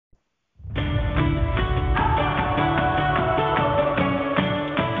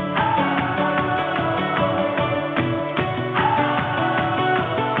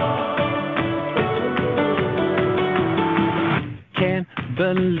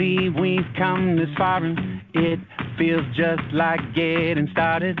believe we've come this far and it feels just like getting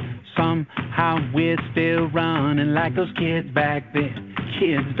started. Somehow we're still running like those kids back then,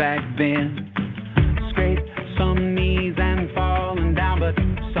 Scrape some knees and falling down, but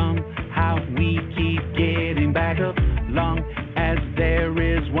somehow we keep getting back up. Long as there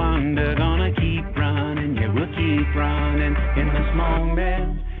is one, they're gonna keep running, yeah, we'll keep running. In this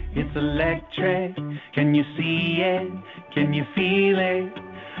moment, it's electric. Can you see it? Can you feel it?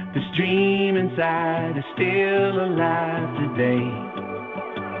 This dream inside is still alive today.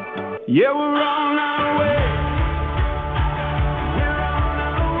 Yeah, we're on our way.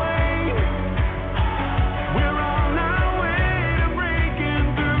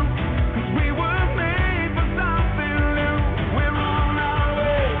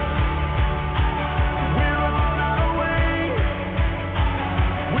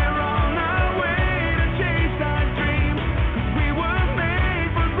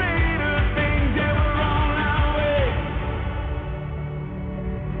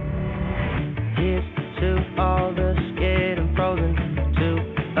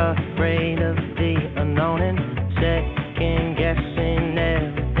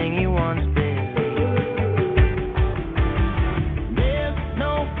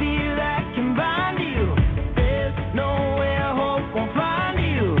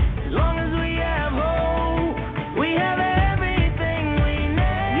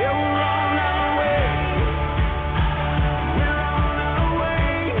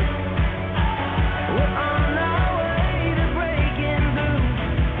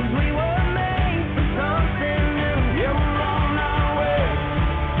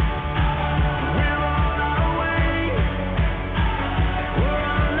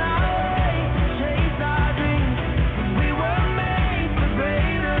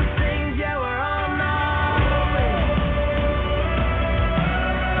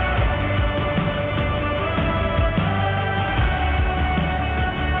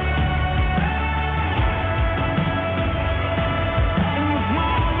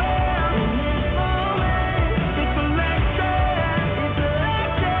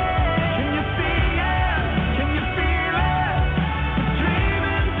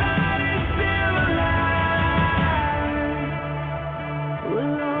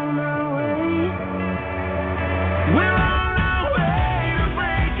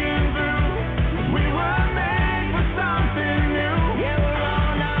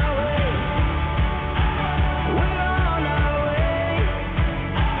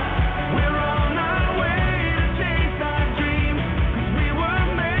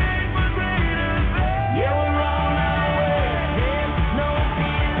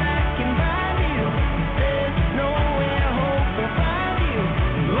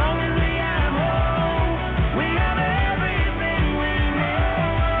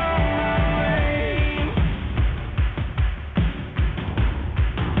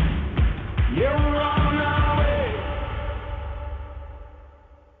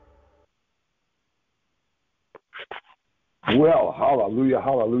 Well, hallelujah,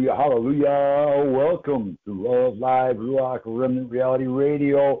 hallelujah, hallelujah. Welcome to Love Live Ruach Remnant Reality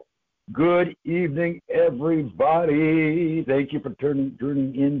Radio. Good evening, everybody. Thank you for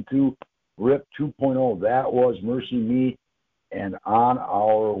turning into RIP 2.0. That was Mercy Me and On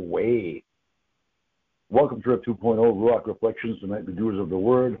Our Way. Welcome to RIP 2.0, Ruach Reflections, the nightly doers of the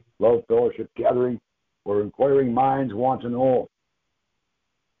word, love, fellowship, gathering, where inquiring minds want to know.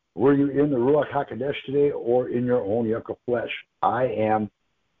 Were you in the Ruach HaKodesh today or in your own yucca flesh? I am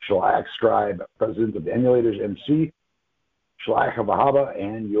Shalach Scribe, president of the Emulators MC, Shalach Havahaba,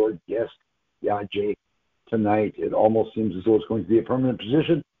 and your guest, Yajay, tonight. It almost seems as though it's going to be a permanent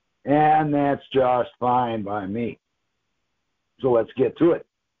position, and that's just fine by me. So let's get to it.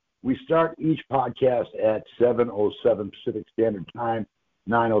 We start each podcast at 7:07 Pacific Standard Time,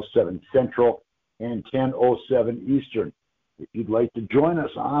 9:07 Central, and 10:07 Eastern. If you'd like to join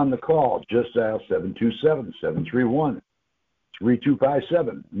us on the call, just dial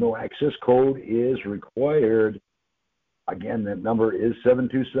 727-731-3257. No access code is required. Again, that number is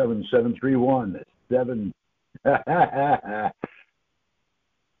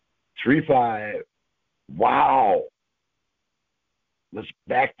 727-731-735. Wow. Let's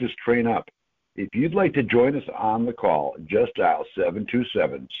back this train up. If you'd like to join us on the call, just dial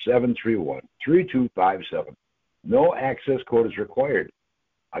 727-731-3257. No access code is required.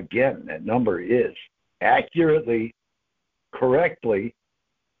 Again, that number is accurately, correctly,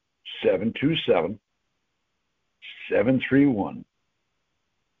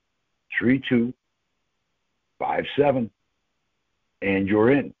 727-731-3257. And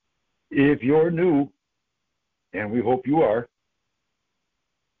you're in. If you're new, and we hope you are,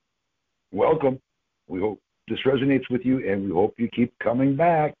 welcome. We hope this resonates with you, and we hope you keep coming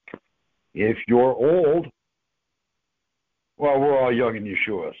back. If you're old, well, we're all young in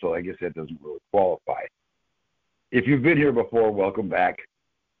Yeshua, so I guess that doesn't really qualify. If you've been here before, welcome back.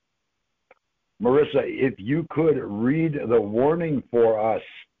 Marissa, if you could read the warning for us,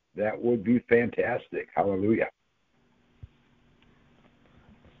 that would be fantastic. Hallelujah.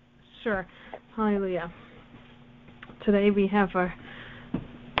 Sure. Hallelujah. Today we have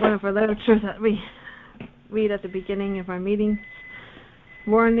one of our literature that we read at the beginning of our meetings.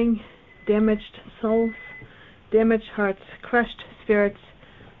 Warning, damaged souls, damaged hearts, crushed spirits.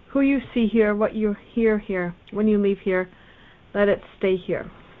 Who you see here, what you hear here, when you leave here, let it stay here.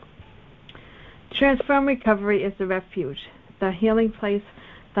 Transform Recovery is the refuge, the healing place,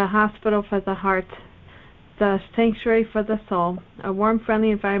 the hospital for the heart, the sanctuary for the soul. A warm,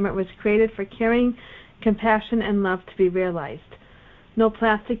 friendly environment was created for caring, compassion, and love to be realized. No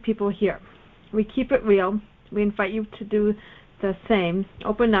plastic people here. We keep it real. We invite you to do the same.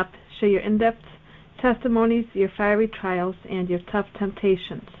 Open up, share your in-depth testimonies, your fiery trials, and your tough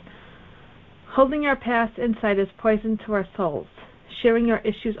temptations. Holding our past inside is poison to our souls. Sharing our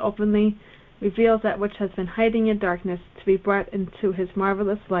issues openly reveals that which has been hiding in darkness to be brought into his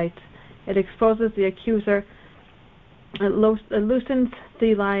marvelous light. It exposes the accuser, it loosens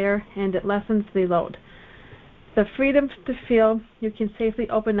the liar, and it lessens the load. The freedom to feel you can safely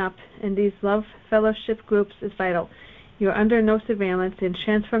open up in these love fellowship groups is vital. You are under no surveillance, and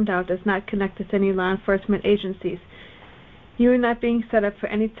Transformed Out is not connected to any law enforcement agencies. You are not being set up for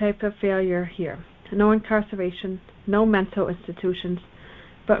any type of failure here. No incarceration, no mental institutions,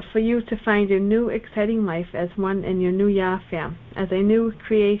 but for you to find your new exciting life as one in your new Yah fam, as a new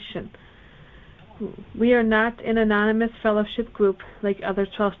creation. We are not an anonymous fellowship group like other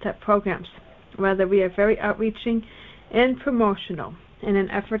 12-step programs. Rather, we are very outreaching and promotional in an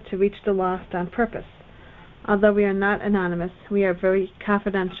effort to reach the lost on purpose. Although we are not anonymous, we are very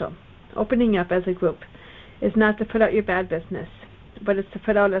confidential. Opening up as a group is not to put out your bad business, but it's to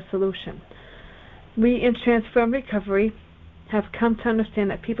put out a solution. We in Transform Recovery have come to understand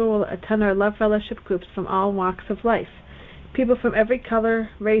that people will attend our love fellowship groups from all walks of life. People from every color,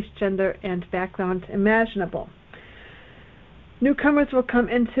 race, gender, and background imaginable. Newcomers will come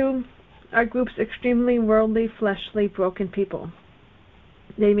into our groups extremely worldly, fleshly, broken people.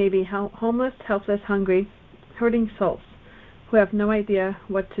 They may be homeless, helpless, hungry, hurting souls who have no idea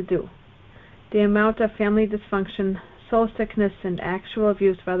what to do. The amount of family dysfunction, soul sickness, and actual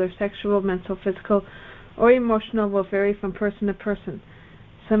abuse, whether sexual, mental, physical, or emotional, will vary from person to person.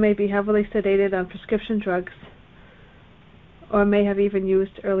 Some may be heavily sedated on prescription drugs or may have even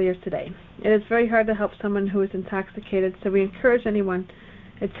used earlier today. It is very hard to help someone who is intoxicated, so we encourage anyone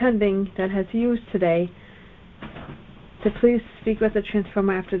attending that has used today to please speak with the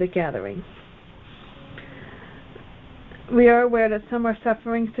Transformer after the gathering. We are aware that some are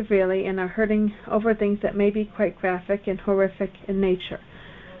suffering severely and are hurting over things that may be quite graphic and horrific in nature.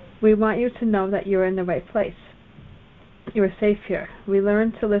 We want you to know that you are in the right place. You are safe here. We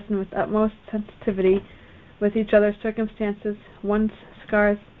learn to listen with utmost sensitivity with each other's circumstances, one's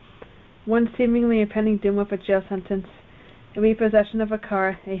scars, one seemingly impending doom of a jail sentence, a repossession of a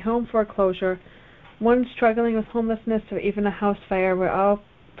car, a home foreclosure, one struggling with homelessness, or even a house fire where all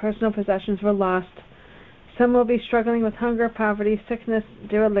personal possessions were lost. Some will be struggling with hunger, poverty, sickness,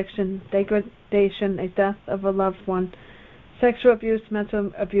 dereliction, degradation, a death of a loved one, sexual abuse,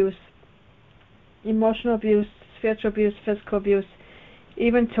 mental abuse, emotional abuse, spiritual abuse, physical abuse,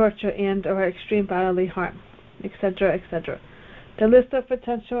 even torture and or extreme bodily harm, etc., etc. The list of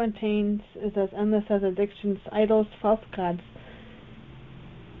potential and pains is as endless as addictions, idols, false gods,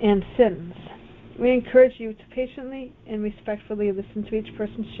 and sins. We encourage you to patiently and respectfully listen to each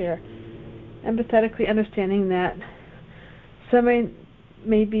person's share, empathetically understanding that some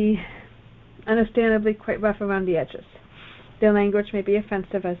may be understandably quite rough around the edges. Their language may be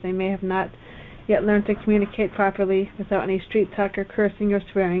offensive, as they may have not yet learned to communicate properly without any street talk or cursing or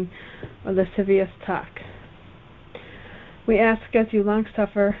swearing or lascivious talk. We ask as you long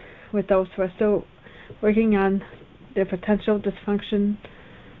suffer with those who are still working on their potential dysfunction,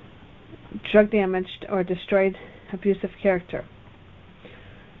 drug damaged, or destroyed abusive character.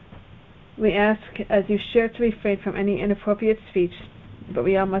 We ask as you share to refrain from any inappropriate speech, but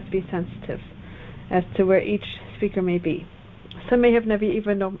we all must be sensitive as to where each speaker may be. Some may have never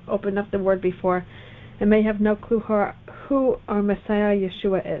even opened up the word before and may have no clue who our Messiah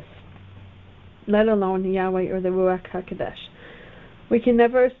Yeshua is, let alone Yahweh or the Ruach HaKodesh. We can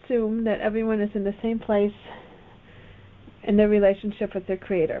never assume that everyone is in the same place in their relationship with their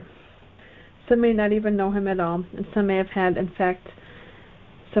Creator. Some may not even know Him at all, and some may have had, in fact,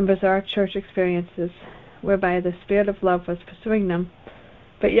 some bizarre church experiences whereby the Spirit of love was pursuing them,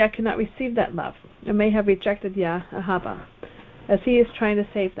 but yet could not receive that love, and may have rejected Yah, Ahava, as he is trying to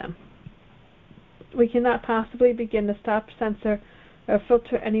save them. We cannot possibly begin to stop, censor, or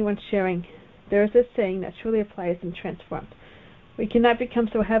filter anyone's sharing. There is this saying that truly applies and transforms. We cannot become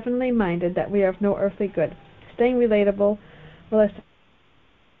so heavenly minded that we are of no earthly good. Staying relatable will assist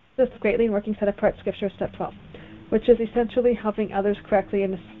us greatly in working set-apart Scripture Step 12, which is essentially helping others correctly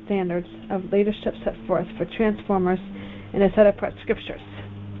in the standards of leadership set forth for transformers in the set-apart Scriptures.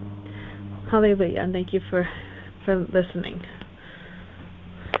 Hallelujah, and thank you for listening.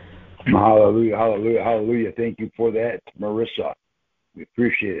 Hallelujah, hallelujah, hallelujah. Thank you for that, Marissa. We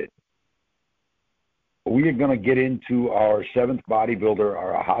appreciate it. We are going to get into our seventh bodybuilder,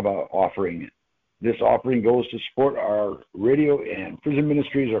 our Ahava offering. This offering goes to support our radio and prison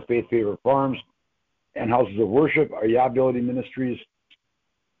ministries, our Faith Favor Farms, and houses of worship, our Yah Ability Ministries.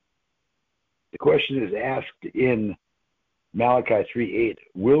 The question is asked in Malachi 3:8,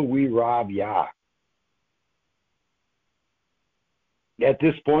 will we rob Yah? At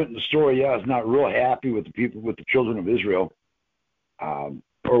this point in the story, Yah is not real happy with the people, with the children of Israel,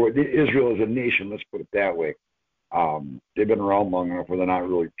 or with Israel as a nation, let's put it that way. They've been around long enough where they're not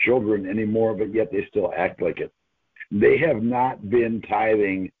really children anymore, but yet they still act like it. They have not been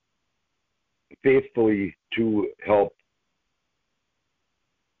tithing faithfully to help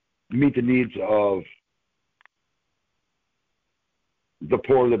meet the needs of the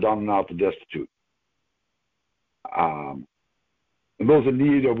poor, the down and out, the destitute. And those in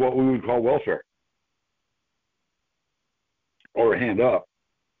need of what we would call welfare, or a hand up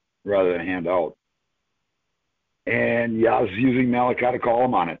rather than a hand out. And Yah's using Malachi to call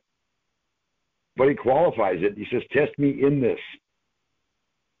him on it. But he qualifies it. He says, test me in this.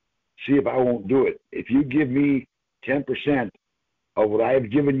 See if I won't do it. If you give me 10% of what I have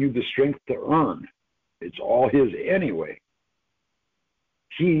given you the strength to earn, it's all his anyway.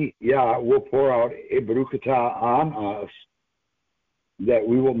 He, Yah, will pour out a Barukatah on us that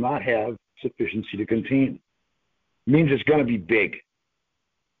we will not have sufficiency to contain. It means it's going to be big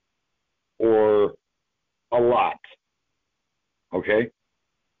or a lot. Okay?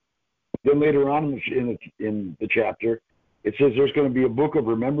 Then later on in the chapter, it says there's going to be a book of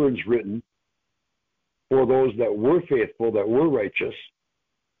remembrance written for those that were faithful, that were righteous,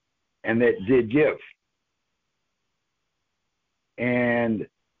 and that did give. And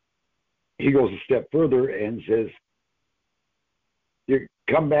he goes a step further and says, you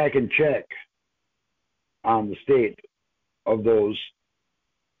come back and check on the state of those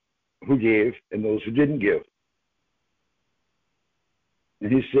who gave and those who didn't give.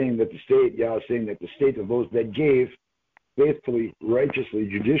 And he's saying that the state, Yah is saying that the state of those that gave faithfully, righteously,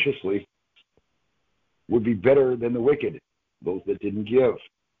 judiciously, would be better than the wicked, those that didn't give.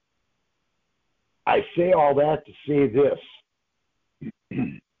 I say all that to say this.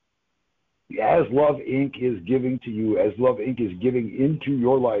 As Love Inc. is giving to you, as Love Inc. is giving into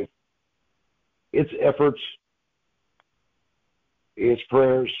your life, its efforts, its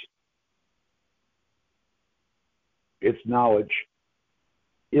prayers, its knowledge,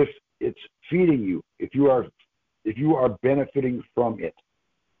 if it's feeding you, if you are benefiting from it,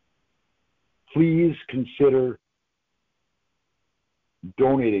 please consider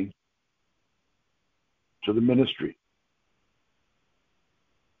donating to the ministry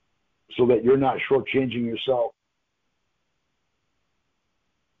so that you're not shortchanging yourself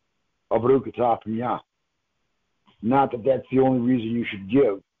of Barukatah from Yah. Not that that's the only reason you should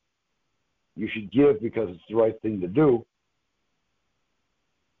give. You should give because it's the right thing to do.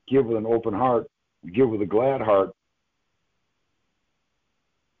 Give with an open heart. Give with a glad heart.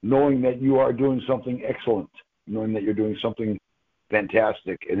 Knowing that you are doing something excellent. Knowing that you're doing something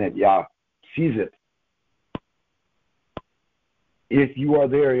fantastic and that Yah sees it. If you are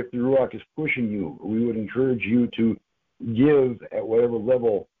there, if the Ruach is pushing you, we would encourage you to give at whatever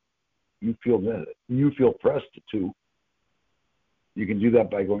level you feel pressed to. You can do that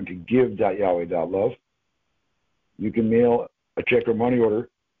by going to give.yahweh.love. You can mail a check or money order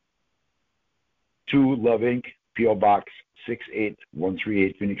to Love Inc., P.O. Box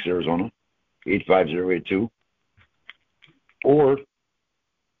 68138, Phoenix, Arizona, 85082. Or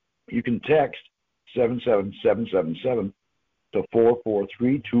you can text 77777 to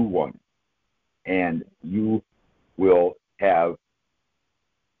 44321, and you will have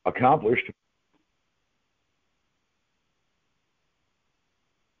accomplished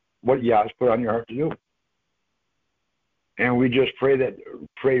what Yah has put on your heart to do. And we just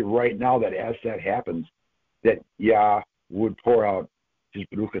pray right now that as that happens, that Yah would pour out his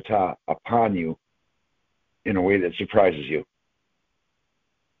Barukatah upon you in a way that surprises you.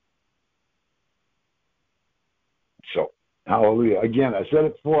 Hallelujah. Again, I said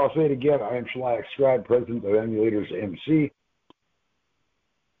it before, I'll say it again. I am Shalayak Scribe, president of Emulators MC,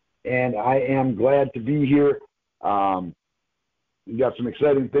 and I am glad to be here. We've got some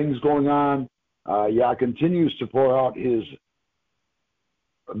exciting things going on. Yah continues to pour out his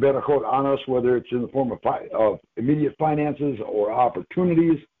berachot on us, whether it's in the form of immediate finances or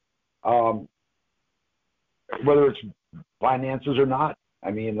opportunities, whether it's finances or not.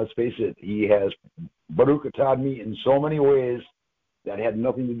 I mean, let's face it, he has Baruch atad me in so many ways that had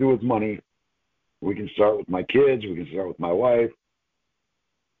nothing to do with money. We can start with my kids, we can start with my wife.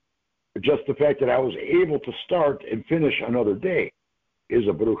 But just the fact that I was able to start and finish another day is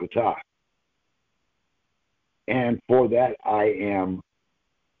a Baruch atah. And for that, I am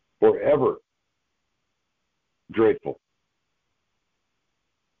forever grateful.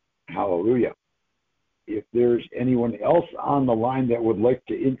 Hallelujah. If there's anyone else on the line that would like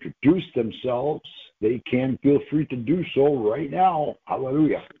to introduce themselves, they can feel free to do so right now.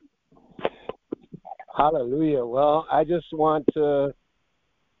 Hallelujah. Hallelujah. Well, I just want to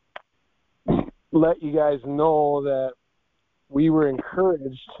let you guys know that we were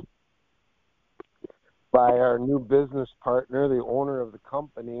encouraged by our new business partner, the owner of the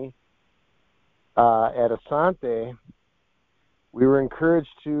company at Asante. We were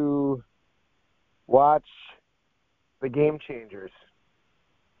encouraged to watch The Game Changers.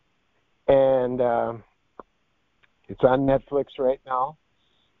 And it's on Netflix right now.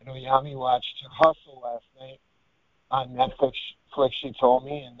 I know Yami watched Hustle last night on Netflix, she told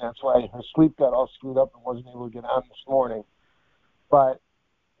me, and that's why her sleep got all screwed up and wasn't able to get on this morning. But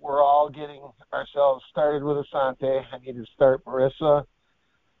we're all getting ourselves started with Asante. I need to start Marissa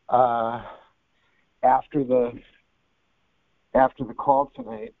after the call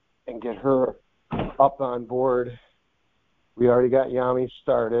tonight and get her up on board. We already got Yami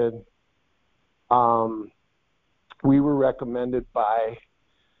started. We were recommended by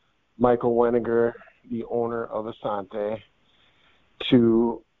Michael Weniger, the owner of Asante,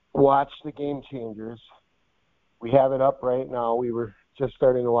 to watch The Game Changers. We have it up right now. We were just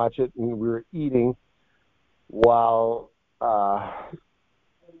starting to watch it, and we were eating while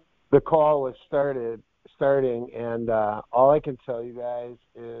the call was starting. And all I can tell you guys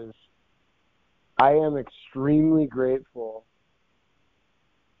is I am extremely grateful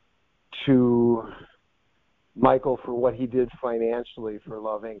to Michael for what he did financially for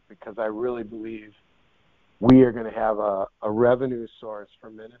Love Inc., because I really believe we are going to have a revenue source for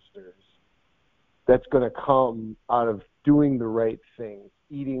ministers that's going to come out of doing the right things,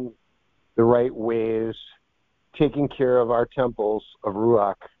 eating the right ways, taking care of our temples of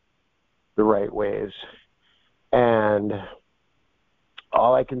Ruach the right ways. And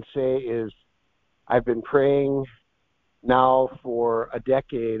all I can say is I've been praying now for a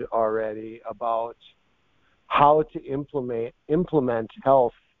decade already about how to implement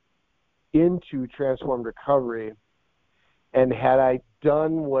health into Transformed Recovery. And had I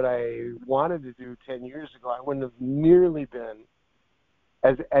done what I wanted to do 10 years ago, I wouldn't have nearly been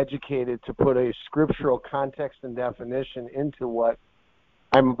as educated to put a scriptural context and definition into what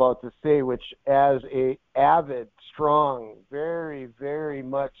I'm about to say, which as a avid, strong, very, very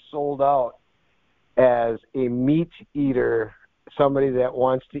much sold out as a meat eater, somebody that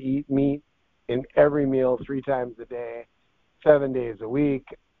wants to eat meat in every meal 3 times a day, 7 days a week,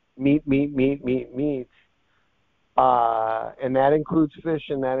 meat. And that includes fish,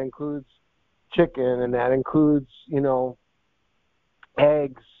 and that includes chicken, and that includes,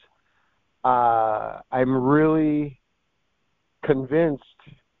 eggs. I'm really convinced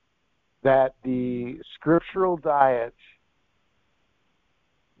that the scriptural diet,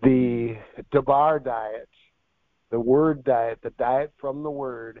 the Dabar diet, the word diet, the diet from the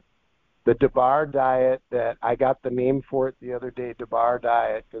word, the Dabar diet that I got the name for it the other day, Dabar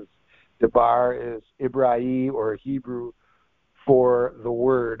diet, because Dabar is Ibrahim or Hebrew for the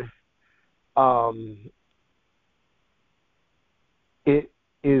word. It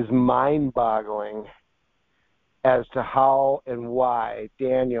is mind-boggling as to how and why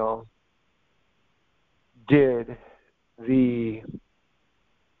Daniel did the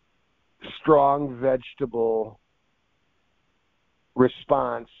strong vegetable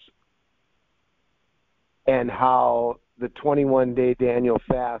response and how the 21-day Daniel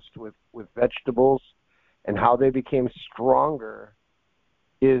fast with vegetables and how they became stronger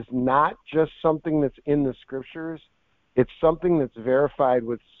is not just something that's in the scriptures. It's something that's verified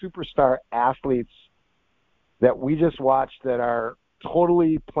with superstar athletes that we just watched that are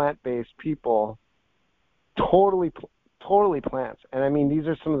totally plant-based people, totally plants. And I mean, these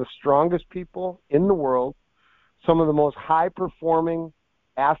are some of the strongest people in the world, some of the most high-performing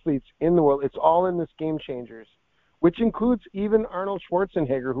athletes in the world. It's all in this Game Changers. which includes even Arnold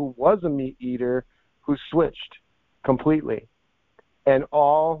Schwarzenegger, who was a meat eater, who switched completely. And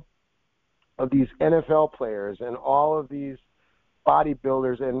all of these NFL players and all of these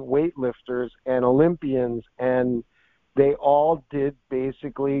bodybuilders and weightlifters and Olympians, and they all did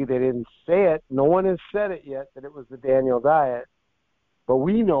basically, they didn't say it, no one has said it yet, that it was the Daniel diet, but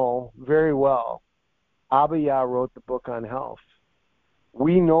we know very well Abba Yah wrote the book on health.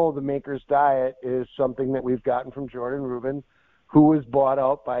 We know the Maker's Diet is something that we've gotten from Jordan Rubin, who was bought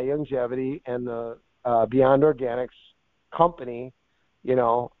out by Youngevity, and the Beyond Organics company, you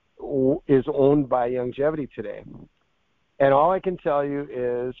know, is owned by Youngevity today. And all I can tell you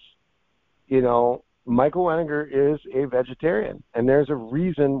is, you know, Michael Wenninger is a vegetarian, and there's a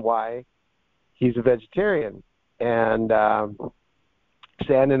reason why he's a vegetarian. And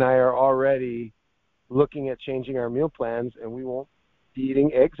Sand and I are already looking at changing our meal plans, and we won't be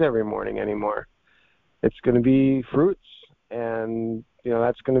eating eggs every morning anymore. It's going to be fruits, and, you know,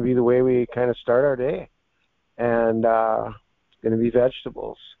 that's going to be the way we kind of start our day. And it's going to be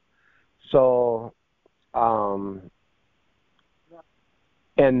vegetables. So,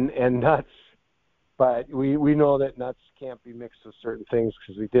 and nuts, but we know that nuts can't be mixed with certain things,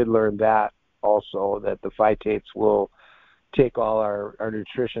 because we did learn that also, that the phytates will take all our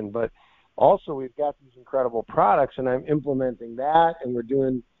nutrition. But also we've got these incredible products, and I'm implementing that, and we're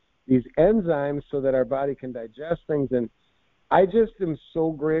doing these enzymes so that our body can digest things. And I just am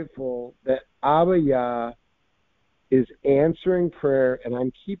so grateful that Abba Yah is answering prayer, and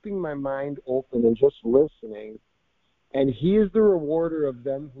I'm keeping my mind open and just listening. And he is the rewarder of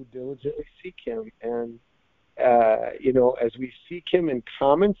them who diligently seek him. And, you know, as we seek him in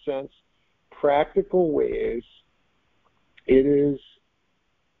common sense, practical ways, it is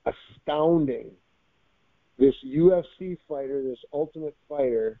astounding. This UFC fighter, this Ultimate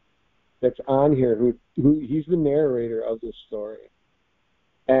Fighter that's on here, who he's the narrator of this story.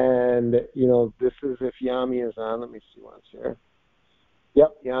 And, you know, this is if Yami is on. Let me see once here.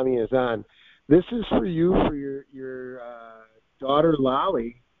 Yep, Yami is on. This is for you, for your daughter,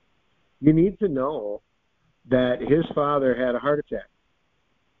 Lolly. You need to know that his father had a heart attack.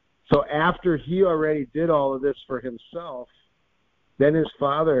 So after he already did all of this for himself, then his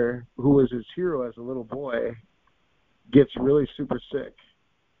father, who was his hero as a little boy, gets really super sick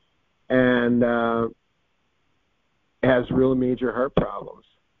and has real major heart problems.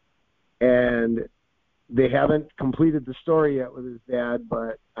 And they haven't completed the story yet with his dad,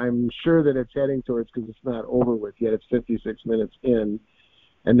 but I'm sure that it's heading towards, because it's not over with yet. It's 56 minutes in,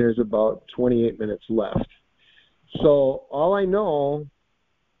 and there's about 28 minutes left. So all I know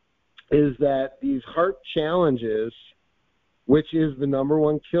is that these heart challenges, which is the number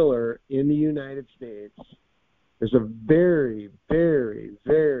one killer in the United States, there's a very, very,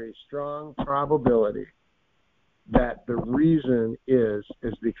 very strong probability that the reason is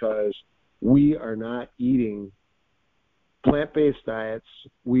because we are not eating plant-based diets.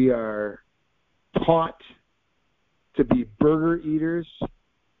 We are taught to be burger eaters,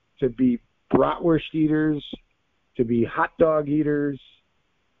 to be bratwurst eaters, to be hot dog eaters,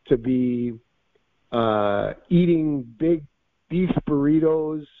 to be eating big beef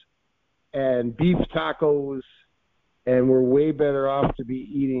burritos and beef tacos, and we're way better off to be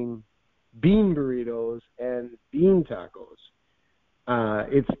eating bean burritos and bean tacos.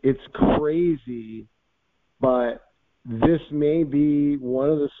 It's crazy, but this may be one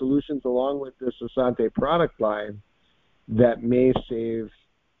of the solutions, along with this Asante product line, that may save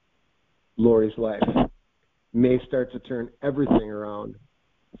Lori's life, may start to turn everything around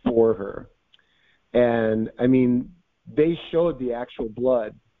for her. And, I mean, they showed the actual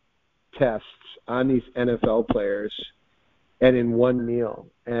blood tests on these NFL players and in one meal,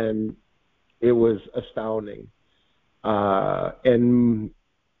 and it was astounding. And,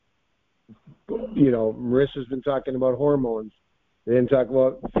 you know, Marissa's been talking about hormones. They didn't talk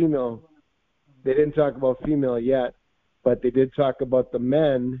about female. They didn't talk about female yet, but they did talk about the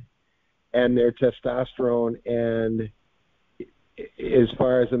men and their testosterone. And as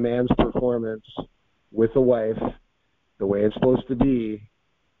far as a man's performance with a wife, the way it's supposed to be,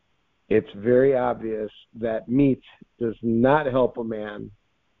 it's very obvious that meat does not help a man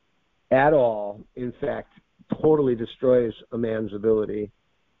at all. In fact, totally destroys a man's ability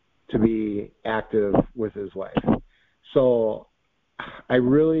to be active with his wife. So I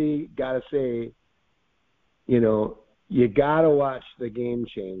really got to say, you know, you got to watch The Game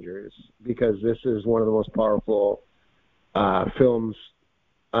Changers, because this is one of the most powerful films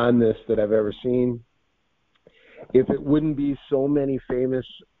on this that I've ever seen. If it wouldn't be so many famous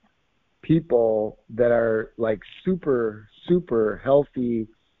people that are like super, super healthy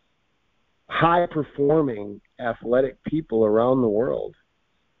high-performing athletic people around the world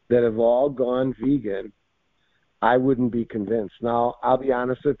that have all gone vegan, I wouldn't be convinced. Now, I'll be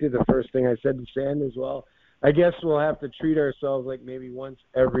honest with you, the first thing I said to Sand is, well, I guess we'll have to treat ourselves like maybe once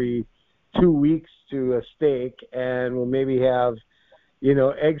every 2 weeks to a steak, and we'll maybe have,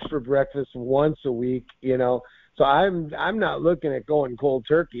 eggs for breakfast once a week, So I'm not looking at going cold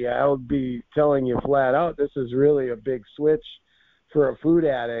turkey. I would be telling you flat out, this is really a big switch for a food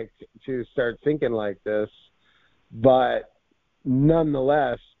addict to start thinking like this. But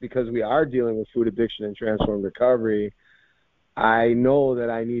nonetheless, because we are dealing with food addiction and transformed recovery, I know that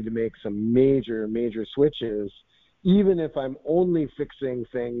I need to make some major, major switches, even if I'm only fixing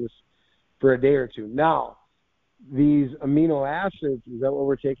things for a day or two. Now, these amino acids, is that what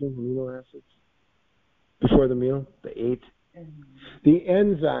we're taking, amino acids? Before the meal, the 8? The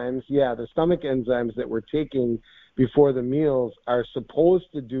enzymes, the stomach enzymes that we're taking before the meals are supposed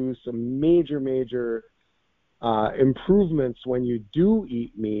to do some major, major improvements when you do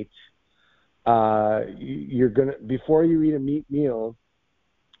eat meat. You're gonna, before you eat a meat meal,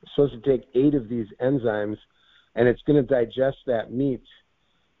 you're supposed to take 8 of these enzymes, and it's going to digest that meat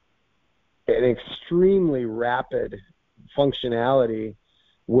at an extremely rapid functionality,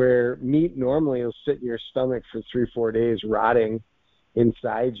 where meat normally will sit in your stomach for 3-4 days rotting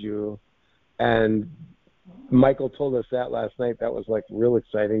inside you. And Michael told us that last night. That was like real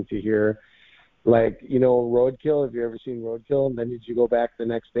exciting to hear. Like, roadkill, have you ever seen roadkill? And then did you go back the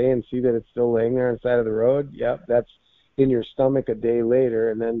next day and see that it's still laying there on the side of the road? Yep, that's in your stomach a day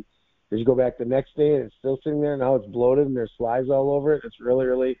later. And then did you go back the next day and it's still sitting there? Now it's bloated and there's flies all over it. It's really,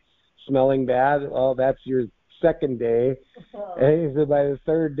 really smelling bad. Well, that's your second day. And he said by the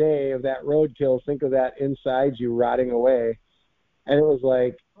third day of that roadkill, think of that inside you rotting away. And it was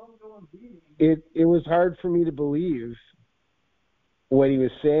like, it was hard for me to believe when he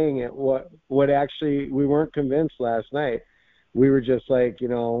was saying it, what actually, we weren't convinced last night. We were just like,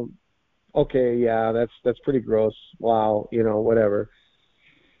 okay, yeah, that's pretty gross. Wow, whatever.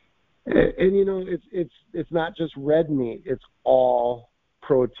 And it's not just red meat, it's all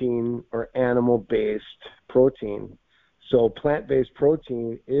protein or animal-based protein. So plant-based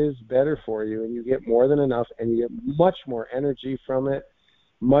protein is better for you, and you get more than enough, and you get much more energy from it,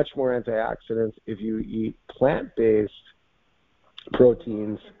 much more antioxidants if you eat plant-based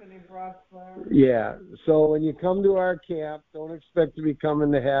proteins. Yeah. So when you come to our camp, don't expect to be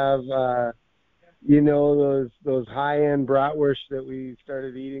coming to have those high-end bratwurst that we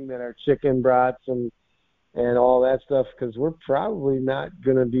started eating that are chicken brats and all that stuff, because we're probably not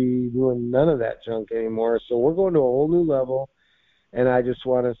going to be doing none of that junk anymore. So we're going to a whole new level, and I just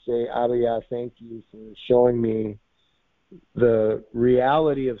want to say, Abia, thank you for showing me the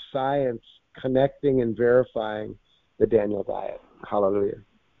reality of science connecting and verifying the Daniel diet. Hallelujah.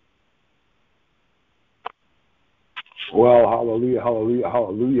 Well, hallelujah, hallelujah,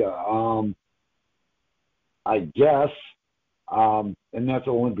 hallelujah. I guess, and that's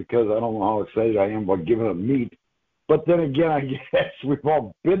only because I don't know how excited I am about giving up meat. But then again, I guess we've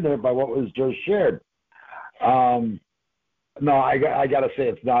all been there by what was just shared. No, I got to say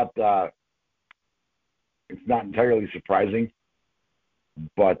it's not entirely surprising,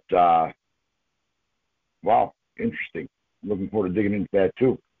 but wow, interesting. Looking forward to digging into that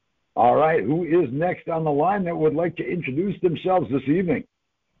too. All right, who is next on the line that would like to introduce themselves this evening?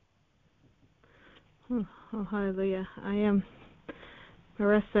 Oh, hallelujah. I am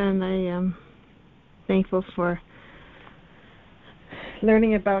Marissa, and I am thankful for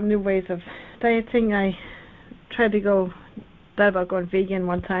learning about new ways of dieting. I thought about going vegan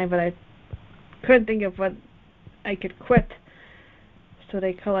one time, but I couldn't think of what I could quit. So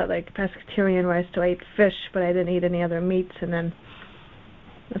they call it like pescatarian, where I still ate fish, but I didn't eat any other meats. And then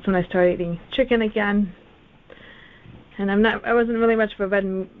that's when I started eating chicken again. And I wasn't really much of a red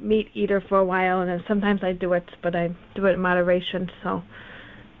meat eater for a while, and then sometimes I do it, but I do it in moderation. So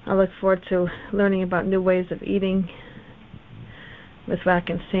I look forward to learning about new ways of eating with Rock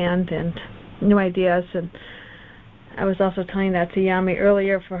and Sand and new ideas. And I was also telling that to Yami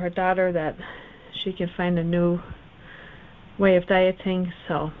earlier for her daughter, that she can find a new way of dieting.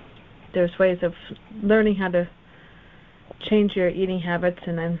 So there's ways of learning how to change your eating habits,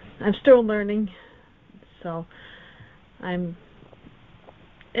 and I'm still learning. So I'm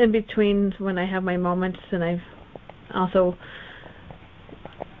in between when I have my moments, and I've also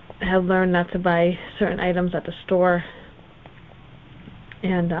have learned not to buy certain items at the store.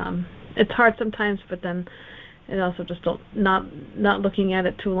 And it's hard sometimes, but then it also just not looking at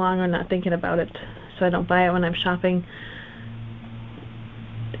it too long or not thinking about it, so I don't buy it when I'm shopping.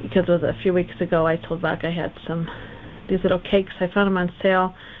 Because it was a few weeks ago, I told Buck I had these little cakes. I found them on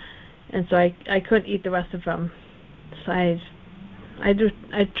sale and so I couldn't eat the rest of them. So I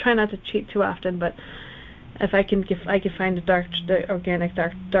try not to cheat too often, but if I can find the organic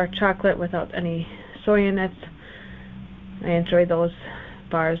dark chocolate without any soy in it, I enjoy those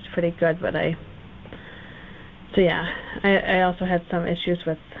bars pretty good. But I also had some issues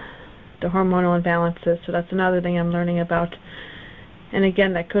with the hormonal imbalances, so that's another thing I'm learning about. And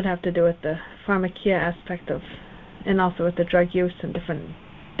again, that could have to do with the pharmakia aspect of, and also with the drug use and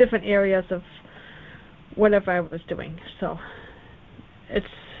different areas of whatever I was doing. So it's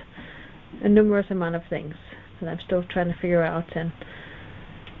a numerous amount of things that I'm still trying to figure out, and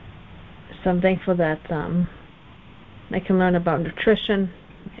so I'm thankful that I can learn about nutrition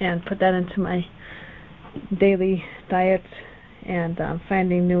and put that into my daily diet, and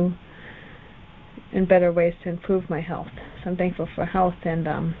finding new and better ways to improve my health. So I'm thankful for health, and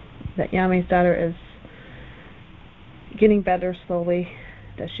that Yami's daughter is getting better slowly,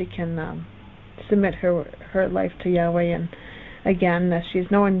 that she can submit her life to Yahweh, and again that she's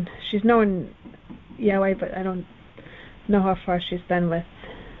known Yahweh, but I don't know how far she's been with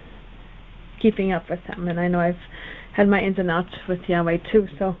keeping up with him. And I know I've had my ins and outs with Yahweh too,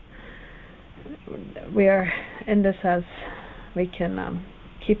 so we are in this as we can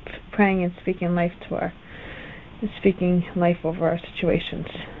keep praying and speaking life over our situations.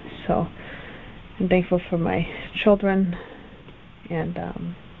 So I'm thankful for my children, and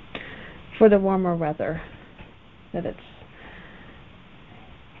for the warmer weather, that it's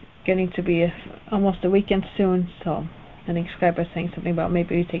getting to be almost a weekend soon. So I think Skype was saying something about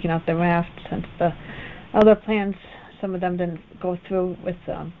maybe taking out the raft, since the other plans, some of them didn't go through with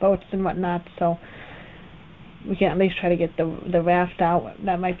boats and whatnot, so we can at least try to get the raft out.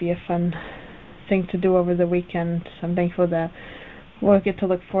 That might be a fun thing to do over the weekend. So I'm thankful that we'll get to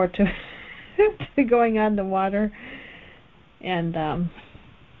look forward to to going on the water, and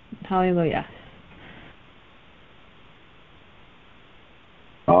hallelujah.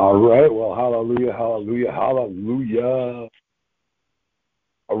 All right. Well, hallelujah, hallelujah, hallelujah.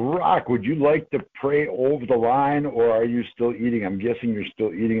 Rock, would you like to pray over the line, or are you still eating? I'm guessing you're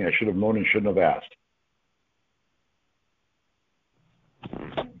still eating. I should have known and shouldn't have asked.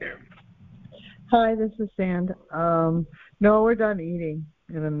 Hi, this is Sand. No, we're done eating,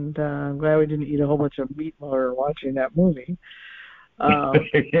 and I'm glad we didn't eat a whole bunch of meat while we were watching that movie.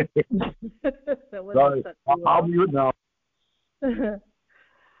 Sorry, I'll mute now.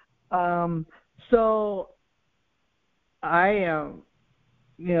 So I am,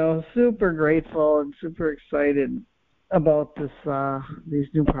 super grateful and super excited about these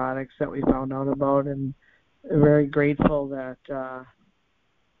new products that we found out about, and very grateful that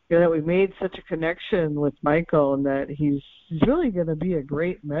that we made such a connection with Michael, and that he's really going to be a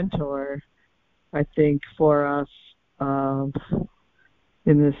great mentor, I think, for us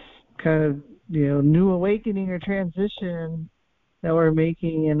in this kind of new awakening or transition that we're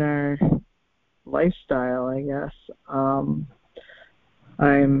making in our lifestyle, I guess.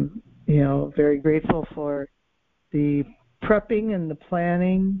 I'm very grateful for the prepping and the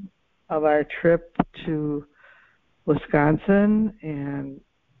planning of our trip to Wisconsin, and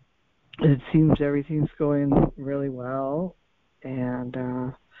it seems everything's going really well, and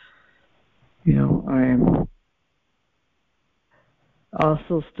I'm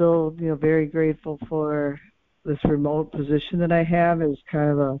also still very grateful for this remote position that I have. Is kind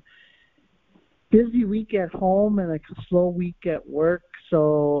of a busy week at home and a slow week at work,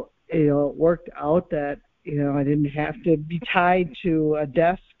 so it worked out that I didn't have to be tied to a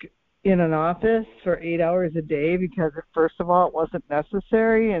desk in an office for 8 hours a day, because first of all, it wasn't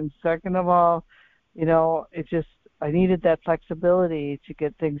necessary, and second of all, I needed that flexibility to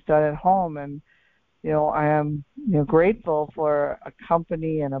get things done at home. And I am grateful for a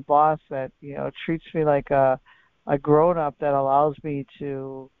company and a boss that treats me like a grown-up, that allows me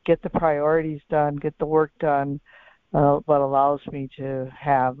to get the priorities done, get the work done, but allows me to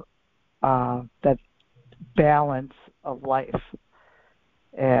have that balance of life.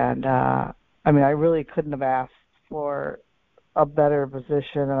 And I really couldn't have asked for a better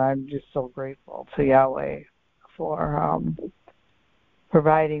position, and I'm just so grateful to Yahweh for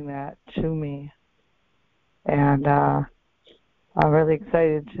providing that to me. And I'm really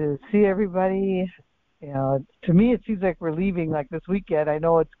excited to see everybody. To me, it seems like we're leaving like this weekend. I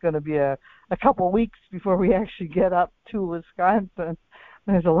know it's going to be a couple of weeks before we actually get up to Wisconsin.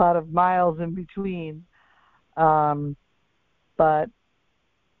 There's a lot of miles in between. But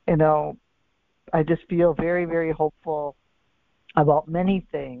I just feel very, very hopeful about many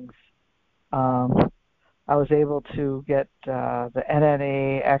things. I was able to get the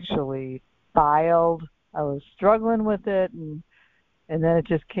NNA actually filed. I was struggling with it, and And then it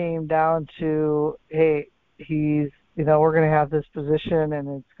just came down to, hey, we're going to have this position and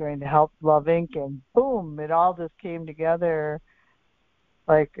it's going to help Love Inc. And boom, it all just came together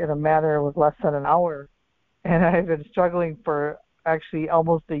like in a matter of less than an hour. And I've been struggling for actually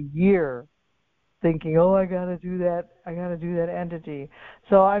almost a year thinking, I got to do that entity.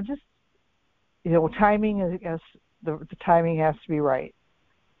 So I'm just, timing, I guess the timing has to be right.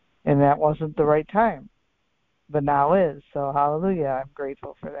 And that wasn't the right time, but now is. So hallelujah, I'm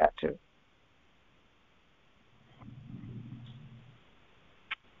grateful for that too.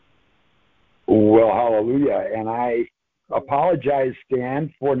 Well, hallelujah. And I apologize,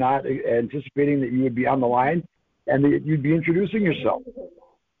 Stan, for not anticipating that you would be on the line and that you'd be introducing yourself.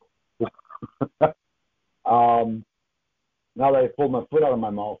 Now that I pulled my foot out of my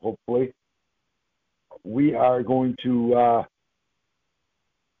mouth, hopefully, we are going to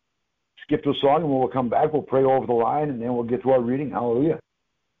skip to a song, and when we'll come back, we'll pray over the line, and then we'll get to our reading. Hallelujah.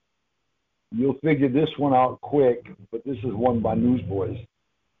 You'll figure this one out quick, but this is one by Newsboys,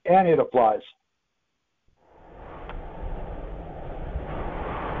 and it applies.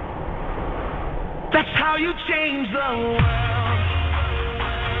 That's how you change the world.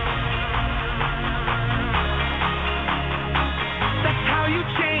 That's how you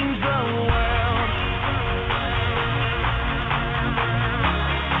change the world.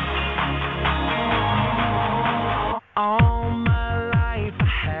 All my life I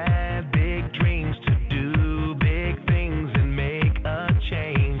had big dreams to do big things and make a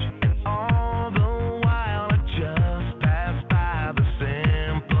change. And all the while I just passed by the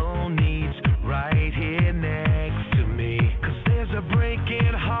simple needs right here next to me. 'Cause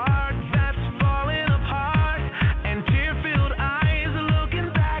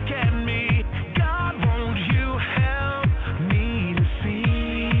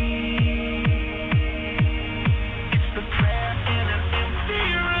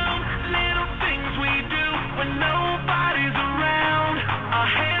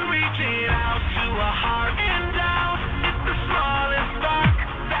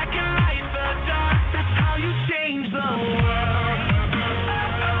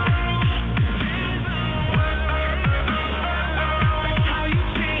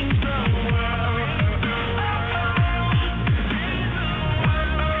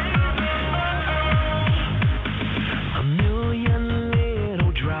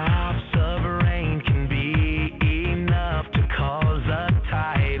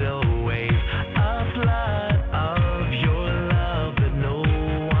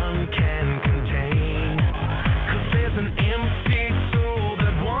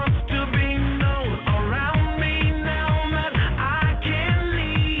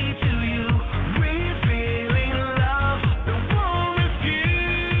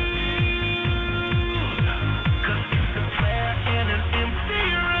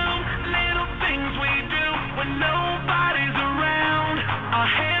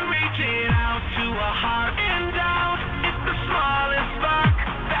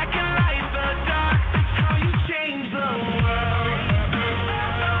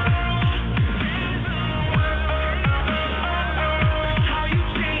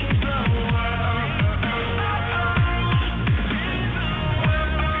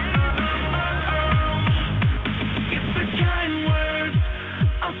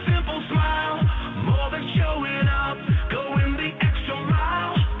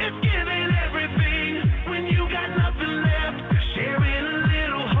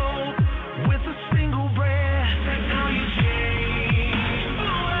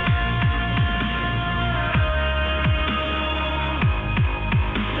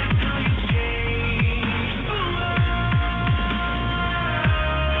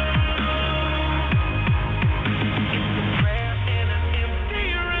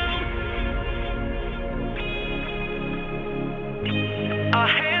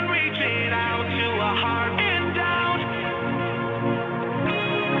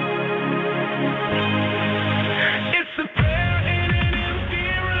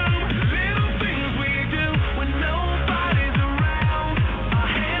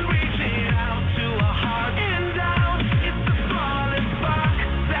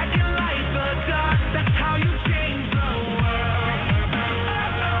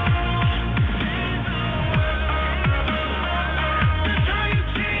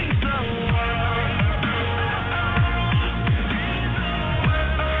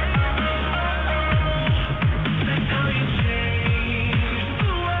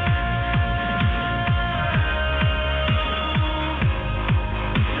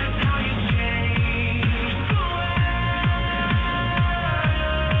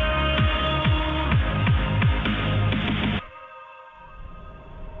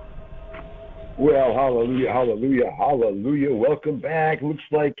Well, hallelujah, hallelujah, hallelujah. Welcome back. Looks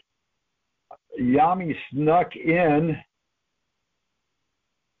like Yami snuck in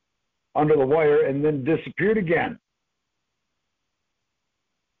under the wire and then disappeared again.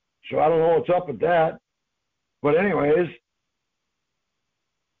 So I don't know what's up with that. But anyways,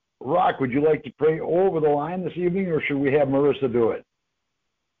 Rock, would you like to pray over the line this evening, or should we have Marissa do it?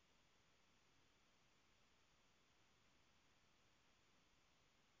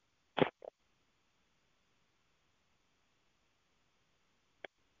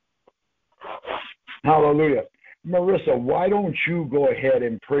 Hallelujah. Marissa, why don't you go ahead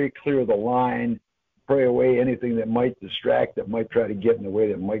and pray clear the line, pray away anything that might distract, that might try to get in the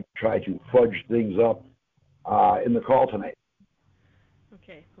way, that might try to fudge things up in the call tonight.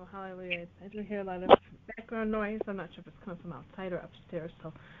 Okay, well, hallelujah. I do hear a lot of background noise. I'm not sure if it's coming from outside or upstairs.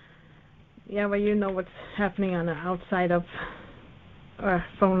 So, yeah, well, you know what's happening on the outside of our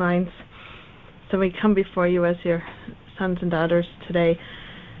phone lines. So we come before you as your sons and daughters today,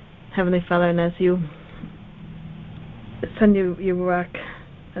 Heavenly Father, and as you send you work,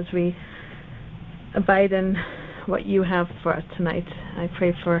 as we abide in what you have for us tonight. I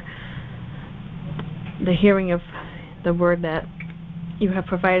pray for the hearing of the word that you have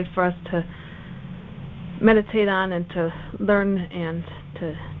provided for us to meditate on and to learn and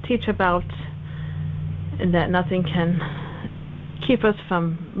to teach about, and that nothing can keep us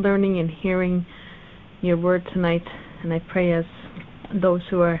from learning and hearing your word tonight. And I pray as those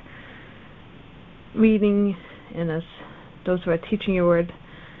who are reading and as those who are teaching your word,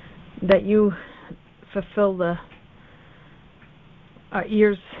 that you fulfill our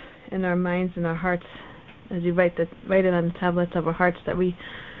ears and our minds and our hearts as you write it on the tablets of our hearts, that we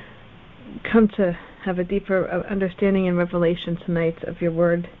come to have a deeper understanding and revelation tonight of your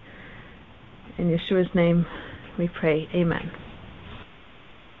word. In Yeshua's name we pray. Amen.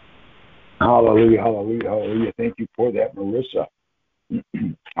 Hallelujah, hallelujah, hallelujah. Thank you for that, Marissa.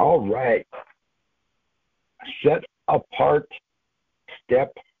 All right. Set apart,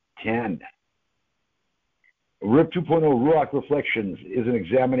 step 10. RIP 2.0 Ruach Reflections is an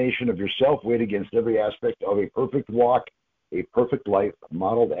examination of yourself weighed against every aspect of a perfect walk, a perfect life,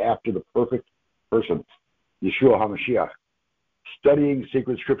 modeled after the perfect person, Yeshua HaMashiach. Studying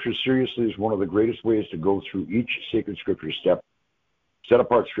sacred scriptures seriously is one of the greatest ways to go through each sacred scripture step, set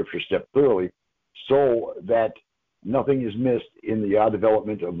apart scripture step thoroughly, so that nothing is missed in the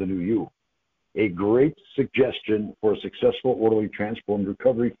development of the new you. A great suggestion for a successful, orderly, transformed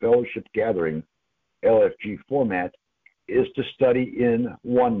recovery fellowship gathering, LFG format, is to study in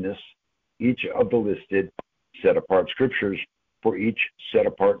oneness each of the listed set-apart scriptures for each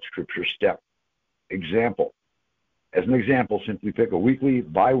set-apart scripture step. As an example, simply pick a weekly,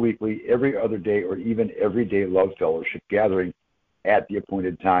 bi-weekly, every other day, or even everyday love fellowship gathering at the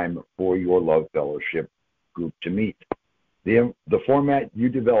appointed time for your love fellowship group to meet. The format you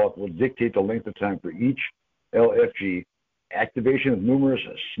develop will dictate the length of time for each LFG. Activation of numerous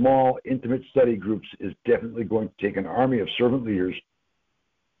small, intimate study groups is definitely going to take an army of servant leaders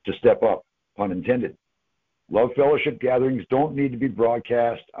to step up, pun intended. Love fellowship gatherings don't need to be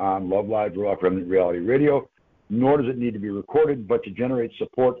broadcast on Love Live Ruach Remnant Reality Radio, nor does it need to be recorded, but to generate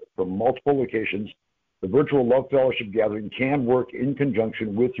support from multiple locations, the virtual love fellowship gathering can work in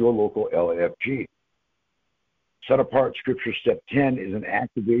conjunction with your local LFG. Set apart scripture step 10 is an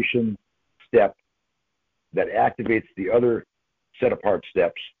activation step that activates the other set apart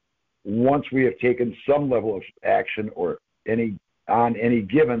steps. Once we have taken some level of action or on any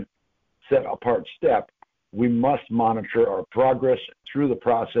given set apart step, we must monitor our progress through the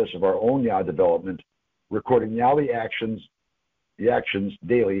process of our own Yah development, recording Yahweh actions, the actions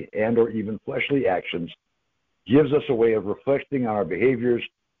daily and or even fleshly actions, gives us a way of reflecting on our behaviors,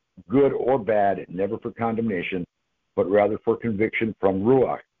 good or bad, never for condemnation, but rather for conviction from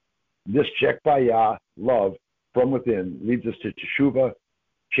Ruach. This check by Yah, love, from within, leads us to teshuvah,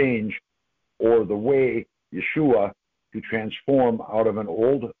 change, or the way, Yeshua, to transform out of an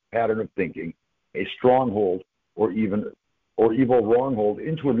old pattern of thinking, a stronghold, or evil wronghold,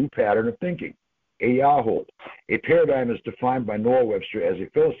 into a new pattern of thinking, a Yahhold. A paradigm is defined by Noah Webster as a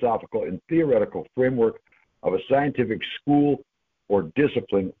philosophical and theoretical framework of a scientific school or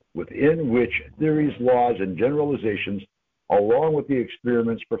discipline within which theories, laws, and generalizations, along with the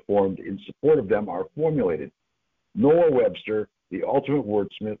experiments performed in support of them, are formulated. Noah Webster, the ultimate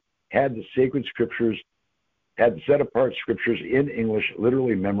wordsmith, had the set-apart scriptures in English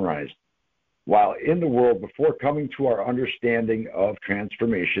literally memorized. While in the world before coming to our understanding of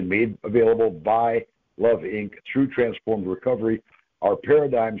transformation made available by Love Inc. through Transformed Recovery, our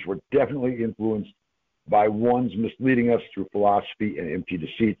paradigms were definitely influenced by ones misleading us through philosophy and empty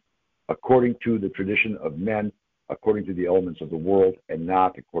deceit according to the tradition of men, according to the elements of the world, and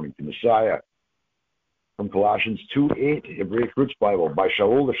not according to Messiah. From Colossians 2:8, Hebraic Roots Bible, by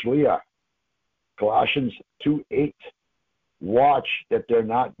Shaul the Shliach. Colossians 2:8, watch that there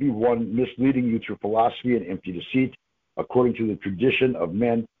not be one misleading you through philosophy and empty deceit, according to the tradition of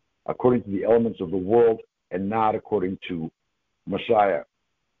men, according to the elements of the world, and not according to Messiah.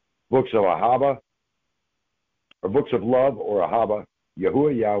 Books of Ahava, or books of love, or Ahava,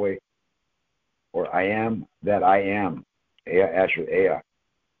 Yahuwah Yahweh, or I am that I am, Ea Asher Ea.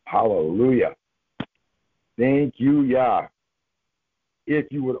 Hallelujah. Thank you, Yah.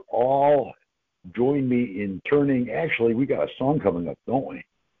 If you would all join me in turning, actually, we got a song coming up, don't we?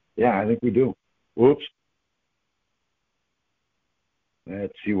 Yeah, I think we do. Whoops.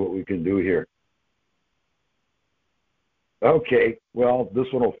 Let's see what we can do here. Okay, well,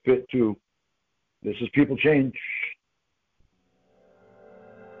 this one will fit too. This is People Change.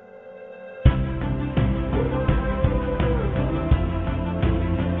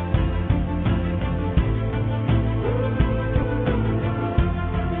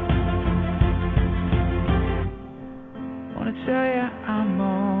 Wanna tell ya I'm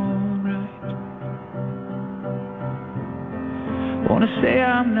alright. Wanna say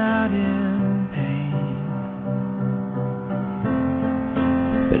I'm not in pain,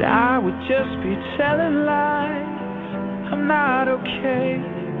 but I would just be telling lies. I'm not okay,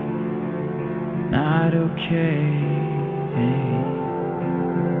 not okay.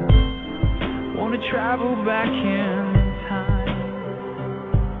 Wanna travel back in time,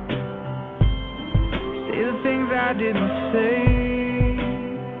 say the things I didn't say.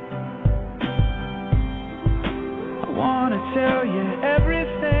 I wanna tell you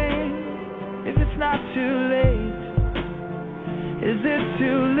everything, if it's not too late. Is it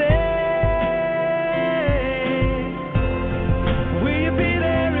too late? Will you be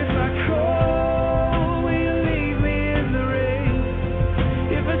there if I call? Will you leave me in the rain?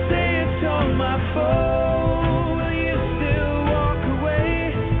 If I say it's all my fault, will you still walk away?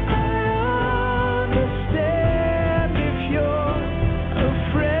 I understand if you're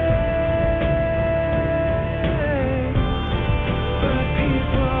afraid, but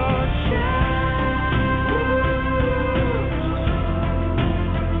people change.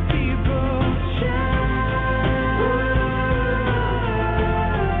 People change.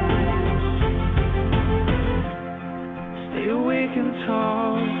 Stay awake and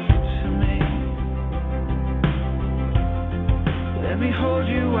talk to me. Let me hold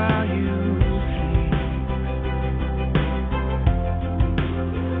you while you sleep.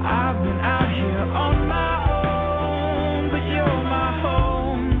 I've been out here on my own, but you're my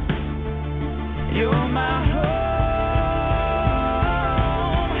home. You're my home.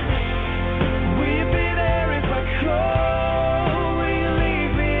 Will you be there if I call? Will you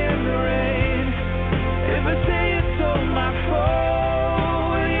leave me in the rain? If I say it's all my fault,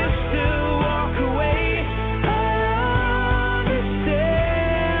 will you still walk away? I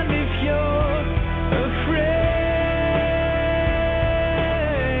understand if you're afraid,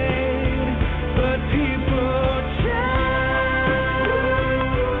 but people change.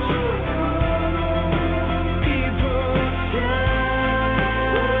 People change.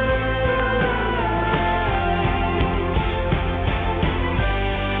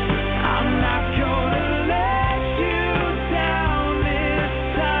 I'm not gonna let you down this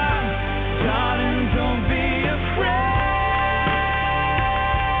time, darling. Don't be afraid.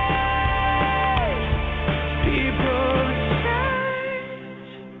 People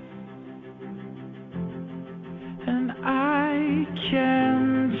change, and I can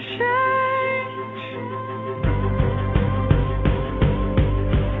change.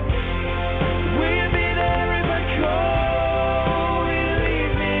 Will you be there if I call? Will you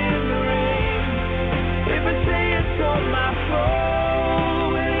leave me in the rain? If I say it's all my fault,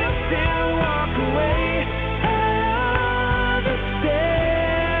 will you still walk away? I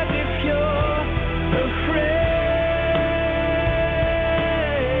understand if you're afraid,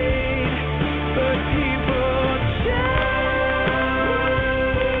 but people change.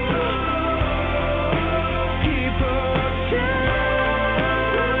 People change.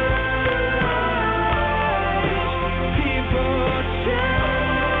 People change.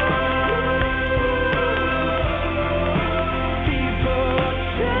 People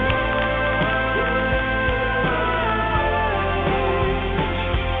change.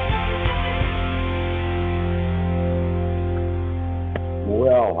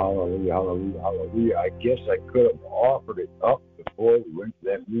 Well, hallelujah, hallelujah, hallelujah. I guess I could have offered it up before we went to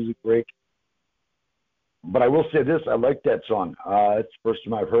that music break. But I will say this, I like that song. It's the first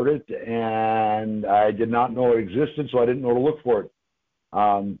time I've heard it, and I did not know it existed, so I didn't know to look for it.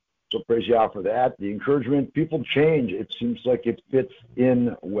 So praise Yah for that. The encouragement, people change. It seems like it fits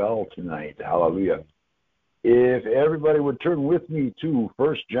in well tonight. Hallelujah. If everybody would turn with me to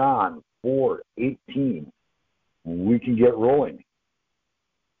 1 John 4:18, we can get rolling.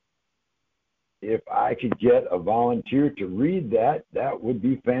 If I could get a volunteer to read that, that would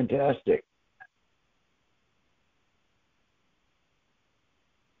be fantastic.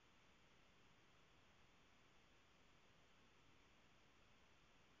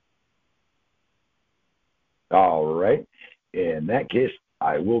 All right. In that case,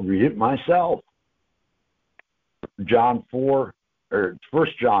 I will read it myself. John 4, or 1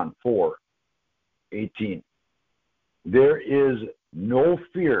 John 4:18. There is no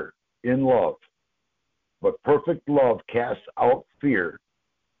fear in love, but perfect love casts out fear,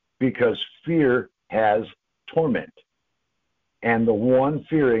 because fear has torment, and the one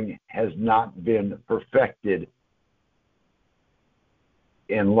fearing has not been perfected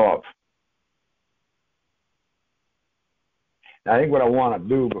in love. I think what I want to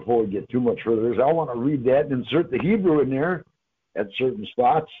do before we get too much further is I want to read that and insert the Hebrew in there at certain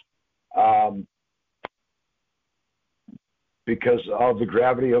spots, because of the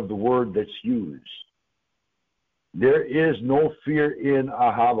gravity of the word that's used. There is no fear in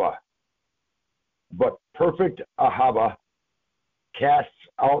Ahava, but perfect Ahava casts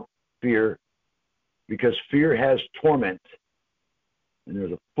out fear, because fear has torment. And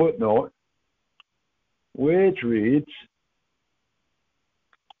there's a footnote which reads,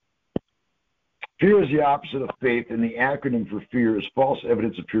 fear is the opposite of faith, and the acronym for fear is false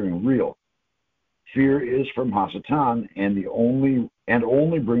evidence appearing real. Fear is from Hasatan, and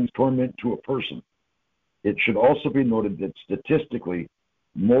only brings torment to a person. It should also be noted that statistically,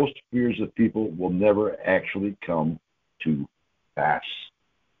 most fears of people will never actually come to pass.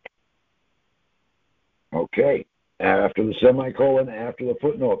 Okay, after the semicolon, after the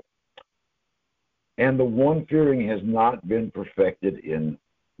footnote. And the one fearing has not been perfected in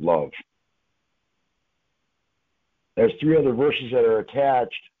love. There's 3 other verses that are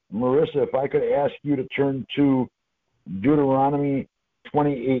attached. Marissa, if I could ask you to turn to Deuteronomy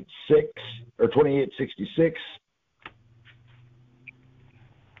 28:6 or 28:66.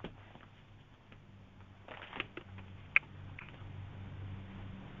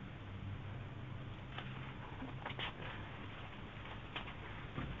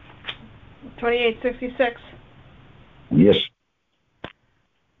 Yes.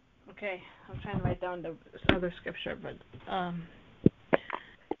 Okay, I'm trying to write down the other scripture, but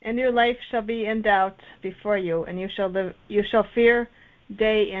and your life shall be in doubt before you, and you shall fear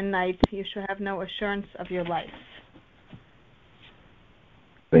day and night. You shall have no assurance of your life.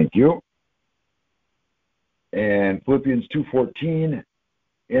 Thank you. And Philippians 2:14,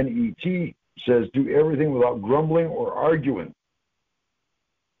 NET says, do everything without grumbling or arguing.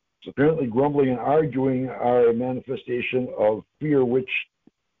 So apparently grumbling and arguing are a manifestation of fear, which,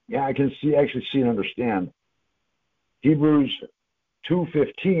 I can actually see and understand. Hebrews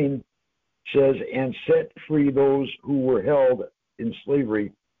 2:15 says, and set free those who were held in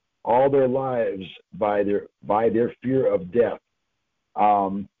slavery all their lives by their fear of death. I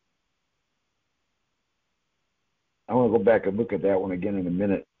want to go back and look at that one again in a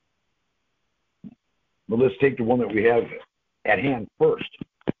minute. But let's take the one that we have at hand first.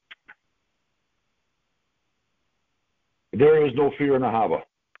 There is no fear in Ahava.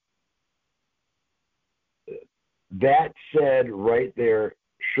 That said right there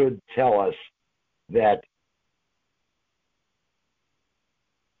should tell us that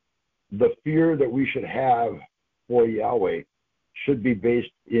the fear that we should have for Yahweh should be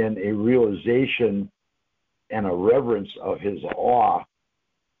based in a realization and a reverence of his awe,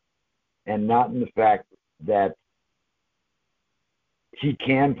 and not in the fact that he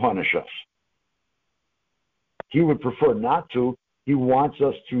can punish us. He would prefer not to. He wants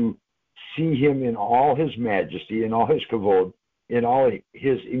us to see him in all his majesty, in all his kavod, in all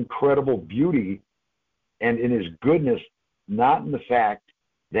his incredible beauty, and in his goodness, not in the fact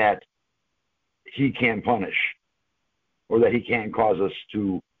that he can punish or that he can cause us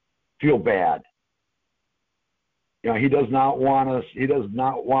to feel bad. He does not want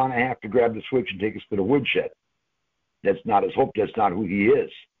to have to grab the switch and take us to the woodshed. That's not his hope. That's not who he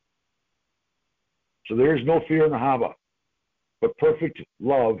is. So there is no fear in Ahava, but perfect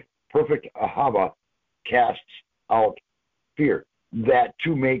love, perfect Ahava casts out fear. That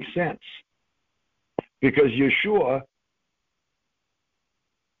too makes sense, because Yeshua,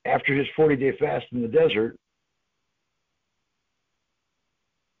 after his 40-day fast in the desert,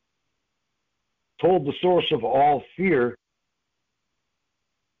 told the source of all fear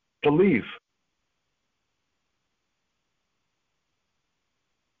to leave.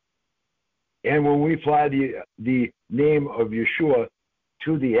 And when we apply the name of Yeshua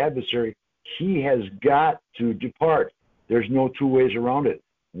to the adversary, he has got to depart. There's no two ways around it.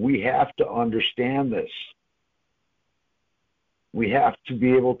 We have to understand this. We have to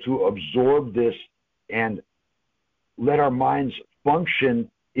be able to absorb this and let our minds function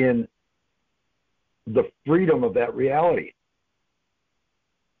in the freedom of that reality.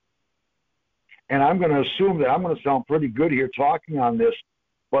 And I'm going to assume that I'm going to sound pretty good here talking on this,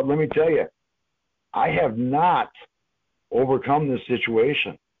 but let me tell you, I have not overcome this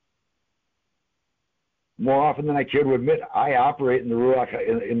situation. More often than I care to admit, I operate in the ruach,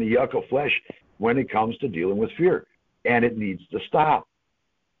 in the yuck of flesh when it comes to dealing with fear, and it needs to stop.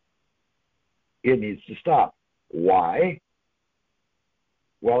 It needs to stop. Why?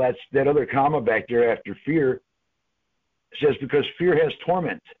 Well, that's that other comma back there after fear. It says because fear has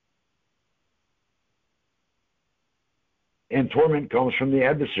torment. And torment comes from the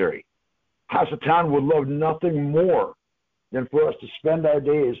adversary. Hasatan would love nothing more than for us to spend our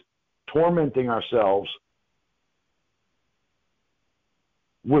days tormenting ourselves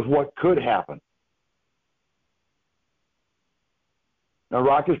with what could happen. Now,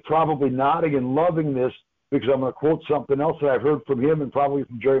 Rock is probably nodding and loving this because I'm going to quote something else that I've heard from him and probably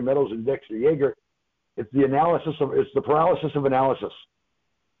from Jerry Meadows and Dexter Yeager. It's the paralysis of analysis.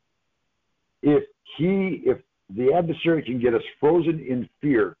 If the adversary can get us frozen in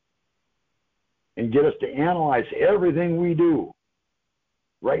fear and get us to analyze everything we do,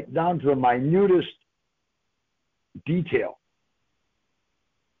 right down to the minutest detail,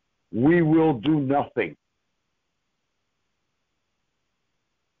 we will do nothing.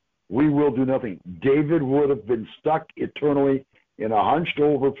 We will do nothing. David would have been stuck eternally in a hunched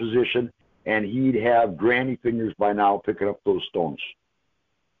over position, and he'd have granny fingers by now picking up those stones.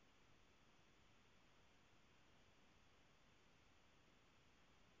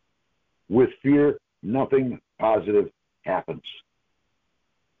 With fear, nothing positive happens.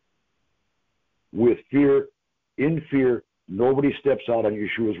 With fear, in fear, nobody steps out on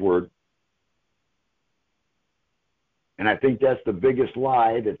Yeshua's word. And I think that's the biggest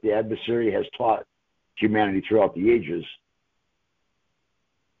lie that the adversary has taught humanity throughout the ages,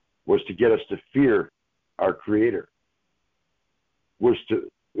 was to get us to fear our Creator, was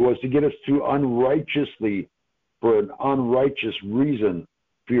to get us to unrighteously, for an unrighteous reason,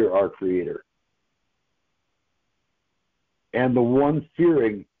 fear our Creator. And the one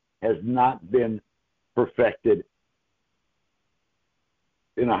fearing has not been perfected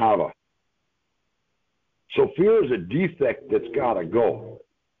in Ahava. So fear is a defect that's got to go.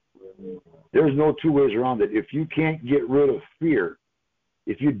 There's no two ways around it. If you can't get rid of fear,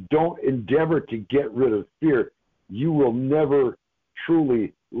 if you don't endeavor to get rid of fear, you will never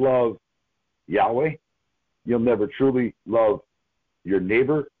truly love Yahweh. You'll never truly love your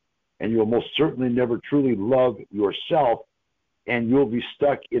neighbor, and you'll most certainly never truly love yourself, and you'll be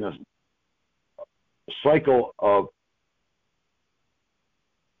stuck in a cycle of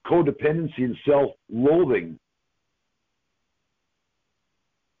codependency and self-loathing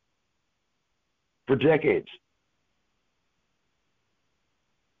for decades.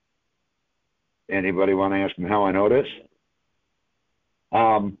 Anybody want to ask me how I know this?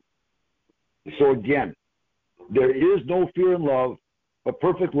 So again, there is no fear in love, but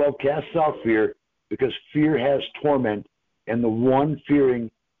perfect love casts out fear, because fear has torment, and the one fearing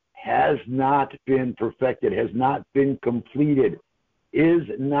has not been perfected, has not been completed, is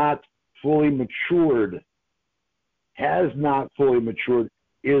not fully matured, has not fully matured,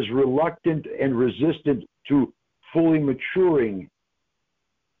 is reluctant and resistant to fully maturing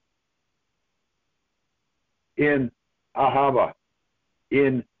in Ahava,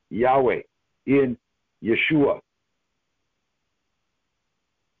 in Yahweh, in Yeshua.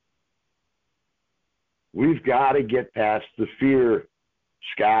 We've got to get past the fear,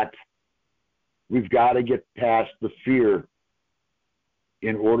 Scott. We've got to get past the fear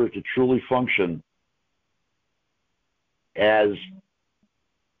in order to truly function as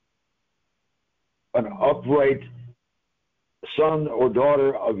an upright son or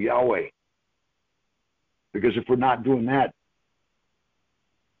daughter of Yahweh. Because if we're not doing that,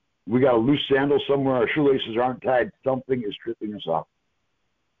 we got a loose sandal somewhere, our shoelaces aren't tied, something is tripping us up.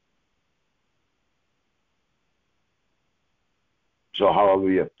 So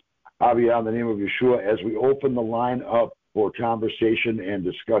hallelujah. Abiyah, in the name of Yeshua, as we open the line up for conversation and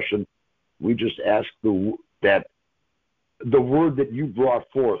discussion, we just ask that the word that you brought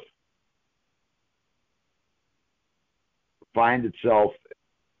forth find itself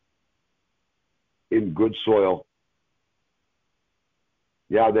in good soil.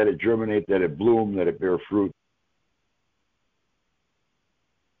 Yeah, that it germinate, that it bloom, that it bear fruit.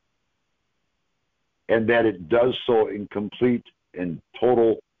 and that it does so in complete and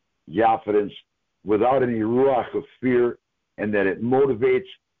total confidence, without any ruach of fear, and that it motivates,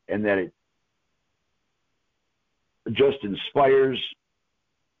 and that it just inspires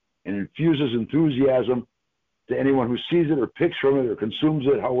and infuses enthusiasm to anyone who sees it or picks from it or consumes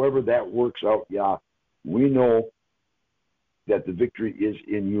it, however that works out. Yeah, we know that the victory is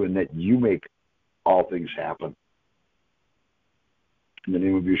in you and that you make all things happen. In the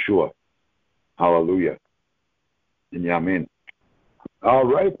name of Yeshua. Hallelujah. And Amen. All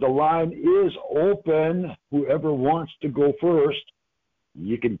right, the line is open. Whoever wants to go first,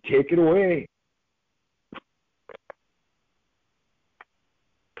 you can take it away.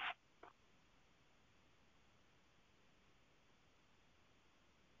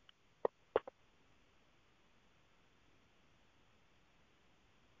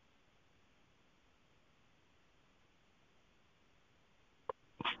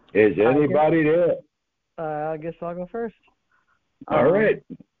 Is anybody there? I guess I'll go first. All right.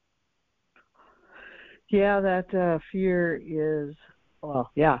 Yeah, that fear is,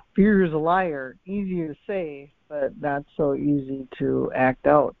 fear is a liar. Easier to say, but not so easy to act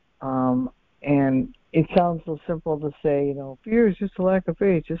out. And it sounds so simple to say, fear is just a lack of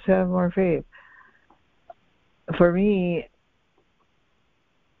faith. Just have more faith. For me,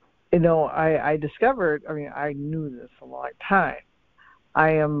 I discovered, I knew this a long time.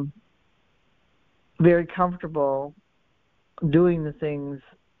 I am very comfortable doing the things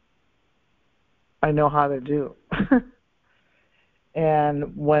I know how to do.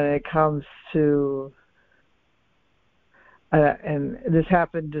 And when it comes to, and this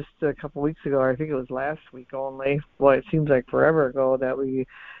happened just a couple weeks ago, I think it was last week only, well, it seems like forever ago, that we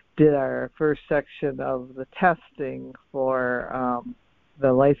did our first section of the testing for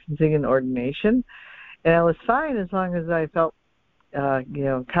the licensing and ordination. And I was fine as long as I felt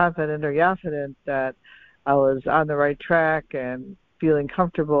confident or confident that I was on the right track and feeling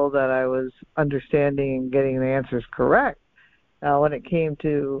comfortable that I was understanding and getting the answers correct. Now, when it came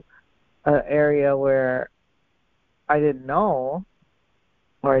to an area where I didn't know,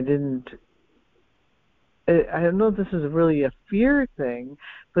 or I don't know if this is really a fear thing,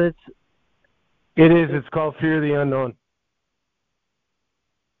 but it is. It's called fear of the unknown.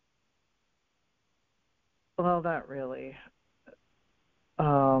 Well, not really.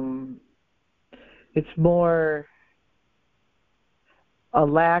 It's more a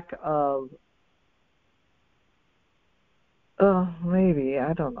lack of, maybe,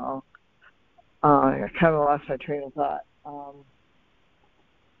 I don't know. I kind of lost my train of thought.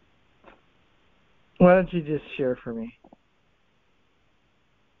 Why don't you just share for me?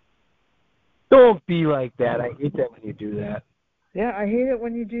 Don't be like that. I hate that when you do that. Yeah, I hate it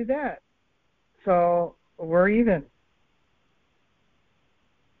when you do that. So we're even.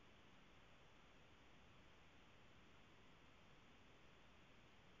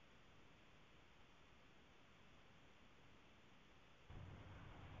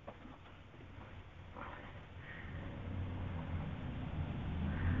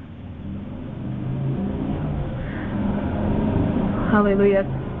 Hallelujah.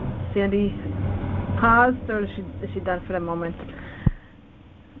 Sandy paused, or is she done for the moment?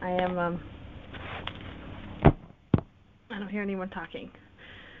 I don't hear anyone talking.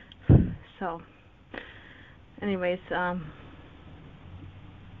 So, anyways,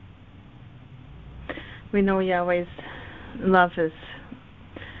 we know Yahweh's love is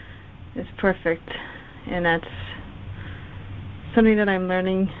perfect, and that's something that I'm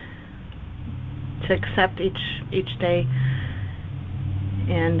learning to accept each day,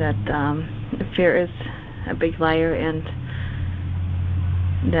 and that fear is a big liar, and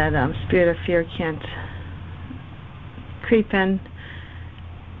that spirit of fear can't creep in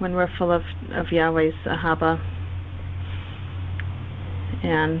when we're full of Yahweh's Ahava.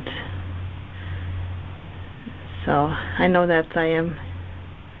 And so I know that I'm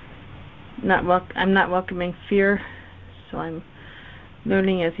not welcoming fear, so I'm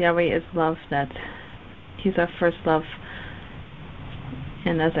learning as Yahweh is love, that He's our first love,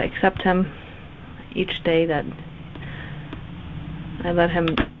 and as I accept Him each day, that I let Him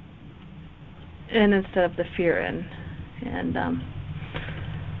in instead of the fear in. And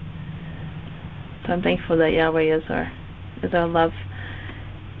so I'm thankful that Yahweh is our love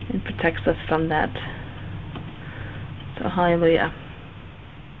and protects us from that. So hallelujah.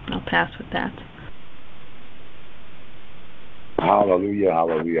 I'll pass with that. Hallelujah,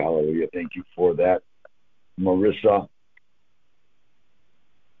 hallelujah, hallelujah. Thank you for that, Marissa.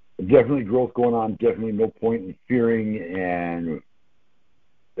 Definitely growth going on. Definitely no point in fearing. And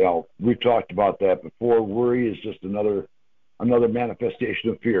we've talked about that before. Worry is just another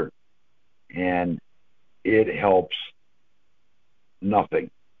manifestation of fear. And it helps nothing.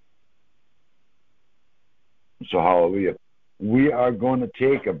 So hallelujah. We are going to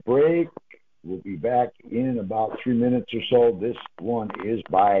take a break. We'll be back in about 3 minutes or so. This one is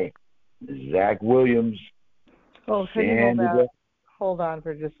by Zach Williams. Oh, can you hold on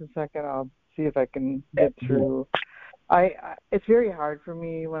for just a second? I'll see if I can get through. It's very hard for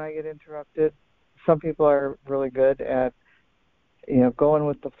me when I get interrupted. Some people are really good at, going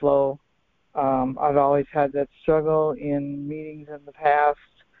with the flow. I've always had that struggle in meetings in the past.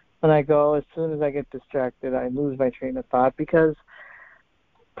 When I go, as soon as I get distracted, I lose my train of thought because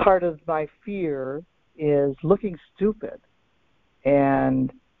part of my fear is looking stupid.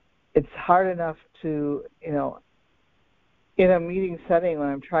 And it's hard enough to, in a meeting setting when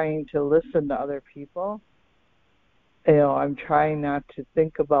I'm trying to listen to other people, I'm trying not to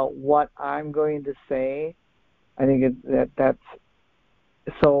think about what I'm going to say. I think that's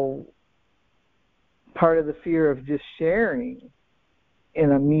so part of the fear of just sharing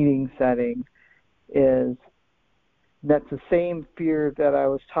in a meeting setting is that's the same fear that I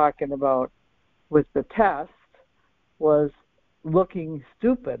was talking about with the test was looking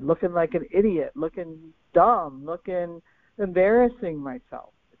stupid, looking like an idiot, looking dumb, looking embarrassing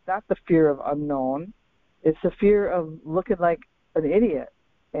myself. It's not the fear of unknown. It's the fear of looking like an idiot.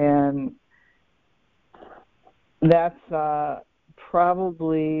 And that's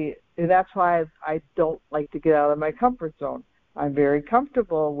that's why I don't like to get out of my comfort zone. I'm very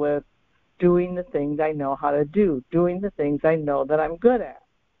comfortable with doing the things I know how to do, doing the things I know that I'm good at,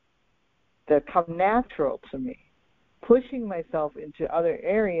 that come natural to me. Pushing myself into other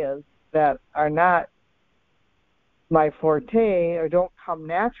areas that are not my forte or don't come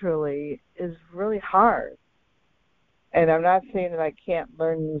naturally is really hard. And I'm not saying that I can't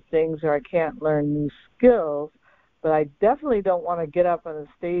learn new things or I can't learn new skills, but I definitely don't want to get up on a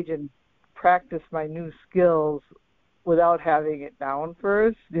stage and practice my new skills without having it down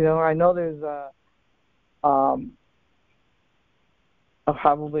first. I know there's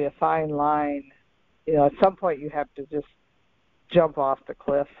probably a fine line. At some point you have to just jump off the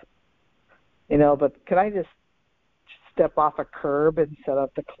cliff. But can I just step off a curb instead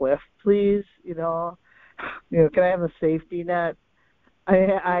of the cliff, please? Can I have a safety net?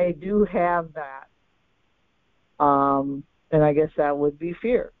 I do have that. And I guess that would be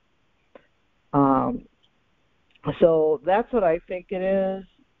fear. So that's what I think it is,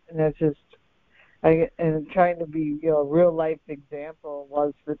 and that's just, and trying to be, a real life example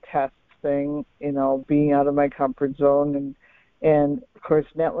was the test thing, being out of my comfort zone, and of course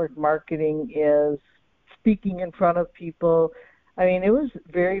network marketing is speaking in front of people. I mean, it was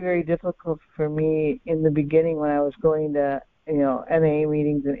very, very difficult for me in the beginning when I was going to, NA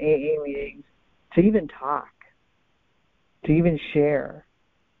meetings and AA meetings to even talk, to even share.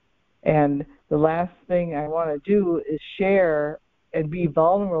 And the last thing I want to do is share and be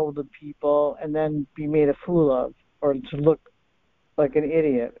vulnerable to people and then be made a fool of or to look like an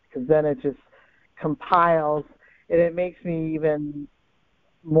idiot, because then it just compiles and it makes me even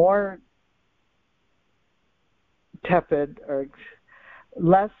more tepid or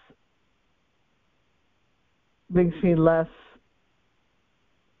makes me less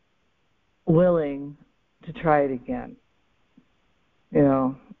willing to try it again.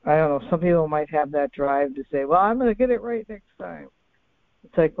 I don't know, some people might have that drive to say, well, I'm going to get it right next time.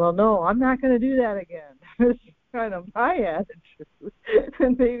 It's like, well, no, I'm not going to do that again. It's kind of my attitude.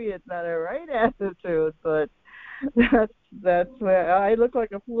 And maybe it's not a right attitude, but that's where I look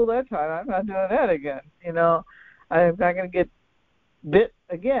like a fool that time. I'm not doing that again. I'm not going to get bit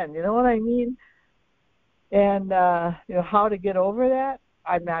again. You know what I mean? And, how to get over that,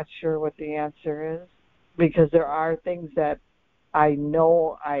 I'm not sure what the answer is, because there are things that I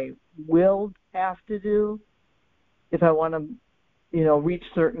know I will have to do if I want to, reach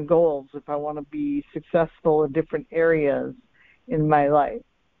certain goals, if I want to be successful in different areas in my life.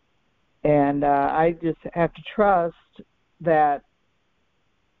 And I just have to trust that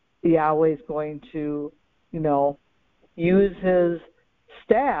Yahweh is going to, use his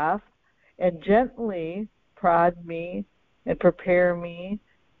staff and gently prod me and prepare me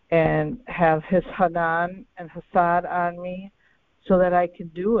and have his Hanan and Hassad on me so that I can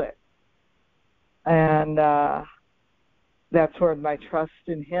do it. And that's where my trust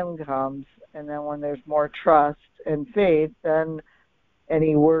in him comes. And then when there's more trust and faith, then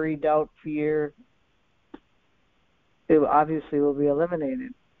any worry, doubt, fear, it obviously will be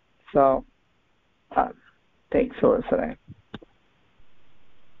eliminated. So thanks for listening.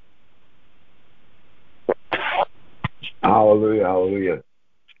 Hallelujah, hallelujah.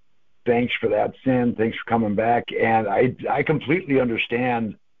 Thanks for that, Sin. Thanks for coming back. And I completely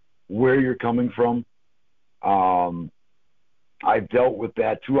understand where you're coming from. I've dealt with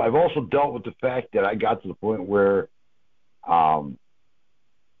that too. I've also dealt with the fact that I got to the point where I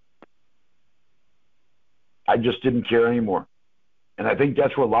just didn't care anymore. And I think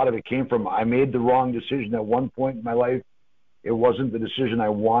that's where a lot of it came from. I made the wrong decision at one point in my life. It wasn't the decision I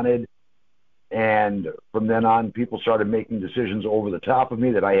wanted. And from then on, people started making decisions over the top of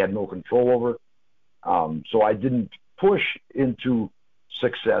me that I had no control over. So I didn't push into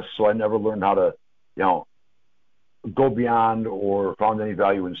success. So I never learned how to, go beyond or found any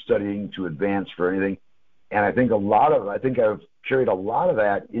value in studying to advance for anything. And I think I've carried a lot of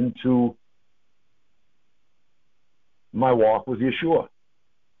that into my walk with Yeshua.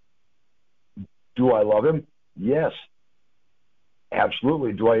 Do I love him? Yes.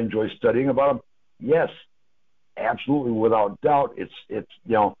 Absolutely. Do I enjoy studying about him? Yes. Absolutely, without doubt. It's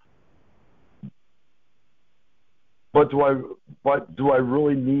But do I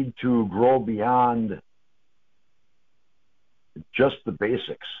really need to grow beyond just the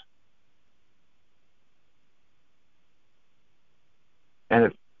basics? And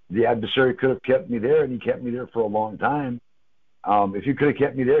if the adversary could have kept me there, and he kept me there for a long time, if he could have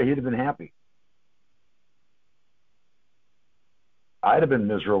kept me there, he'd have been happy. I'd have been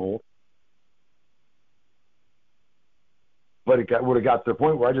miserable. But would have got to the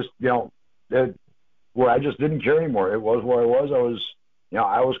point where I just, where I just didn't care anymore. It was where I was.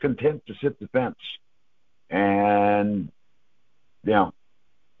 I was content to sit the fence. And,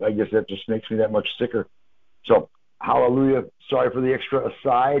 I guess that just makes me that much sicker. So, hallelujah. Sorry for the extra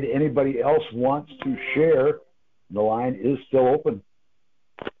aside. Anybody else wants to share? The line is still open.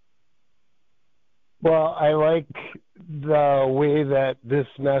 Well, I like the way that this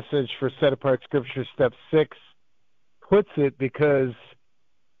message for Set Apart Scripture Step 6 puts it, because,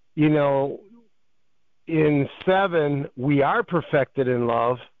 in 7, we are perfected in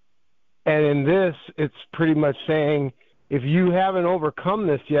love. And in this, it's pretty much saying, if you haven't overcome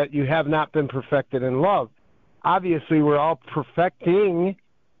this yet, you have not been perfected in love. Obviously, we're all perfecting,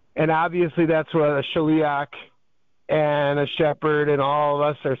 and obviously that's what a shaliach and a shepherd and all of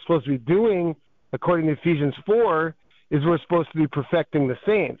us are supposed to be doing, according to Ephesians 4, is we're supposed to be perfecting the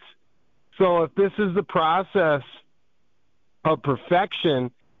saints. So if this is the process of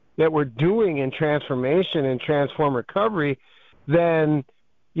perfection that we're doing in transformation and transform recovery, then,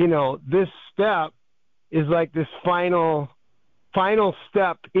 this step is like this final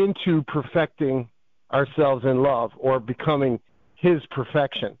step into perfecting ourselves in love, or becoming his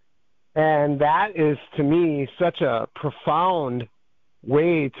perfection. And that is, to me, such a profound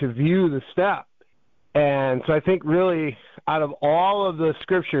way to view the step. And so I think really, out of all of the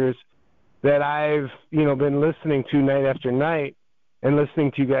scriptures that I've, been listening to night after night, and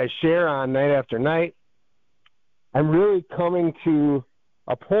listening to you guys share on night after night, I'm really coming to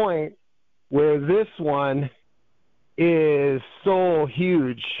a point where this one is so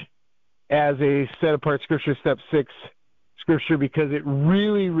huge as a Set Apart Scripture Step 6 scripture, because it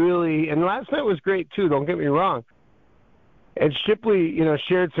really, really, and last night was great too, don't get me wrong. And Shipley,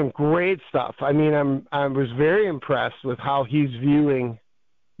 shared some great stuff. I mean, I was very impressed with how he's viewing,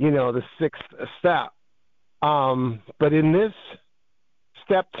 the 6th step. But in this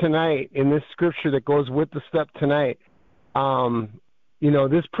step tonight, in this scripture that goes with the step tonight,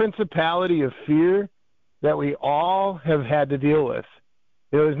 this principality of fear that we all have had to deal with.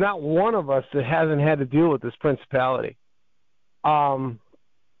 There's not one of us that hasn't had to deal with this principality. What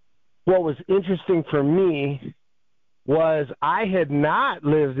was interesting for me was I had not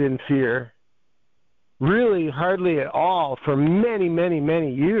lived in fear really hardly at all for many, many,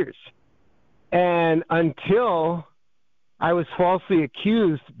 many years. And until I was falsely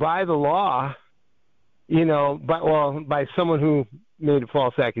accused by the law, by someone who made a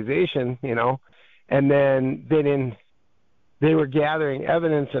false accusation, and then they were gathering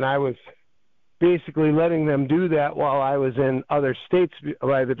evidence, and I was basically letting them do that while I was in other states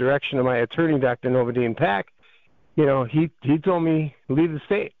by the direction of my attorney, Dr. Novadine Pack. He told me leave the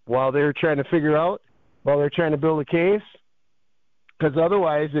state while they're trying to build a case, because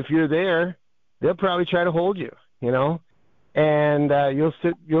otherwise, if you're there, they'll probably try to hold you, and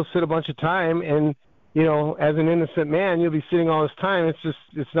you'll sit a bunch of time, and as an innocent man, you'll be sitting all this time.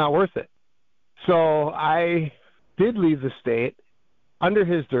 It's not worth it. So I did leave the state under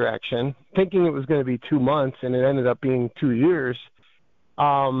his direction, thinking it was going to be 2 months, and it ended up being 2 years.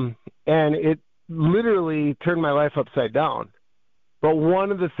 And it literally turned my life upside down. But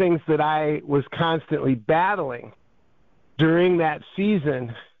one of the things that I was constantly battling during that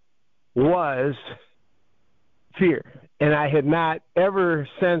season was fear. And I had not ever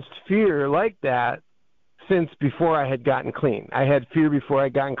sensed fear like that since before I had gotten clean. I had fear before I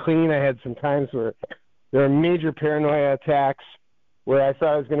had gotten clean. I had some times where There were major paranoia attacks where I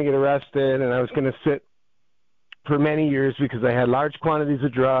thought I was going to get arrested and I was going to sit for many years because I had large quantities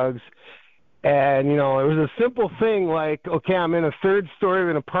of drugs. And, you know, it was a simple thing like, okay, I'm in a third story of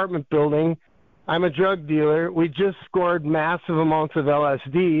an apartment building. I'm a drug dealer. We just scored massive amounts of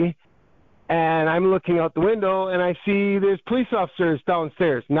LSD. And I'm looking out the window and I see there's police officers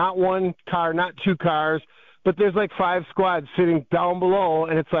downstairs. Not one car, not two cars, but there's like 5 squads sitting down below.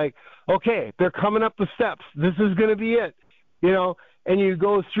 And it's like, okay, they're coming up the steps. This is going to be it, you know. And you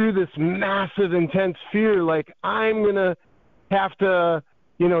go through this massive, intense fear, like I'm going to have to,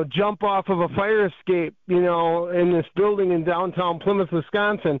 you know, jump off of a fire escape, you know, in this building in downtown Plymouth,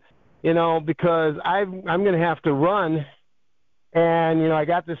 Wisconsin, you know, because I'm going to have to run. And, you know, I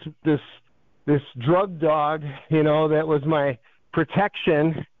got this drug dog, you know, that was my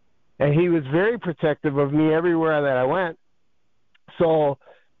protection, and he was very protective of me everywhere that I went. So,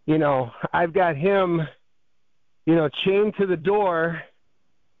 you know, I've got him, you know, chained to the door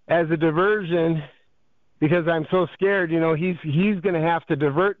as a diversion because I'm so scared, you know, he's going to have to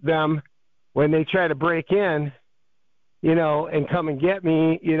divert them when they try to break in, you know, and come and get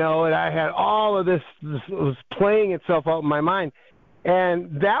me, you know, and I had all of this was playing itself out in my mind.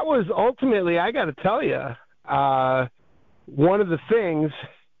 And that was ultimately, I got to tell you, one of the things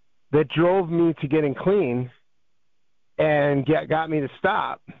that drove me to getting clean and got me to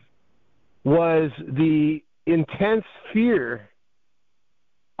stop was the intense fear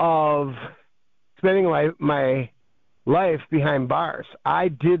of spending my life behind bars. I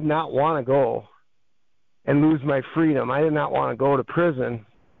did not want to go and lose my freedom. I did not want to go to prison.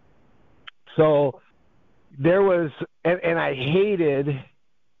 So there was, and I hated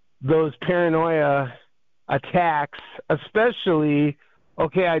those paranoia attacks, especially,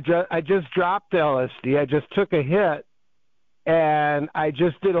 okay, I just dropped LSD. I just took a hit, and I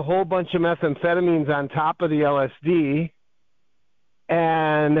just did a whole bunch of methamphetamines on top of the LSD.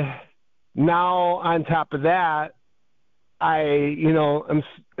 And now on top of that, I, you know, I'm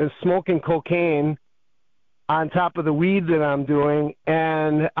smoking cocaine on top of the weed that I'm doing,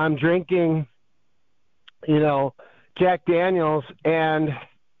 and I'm drinking, you know, Jack Daniels, and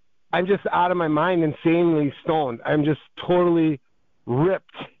I'm just out of my mind, insanely stoned. I'm just totally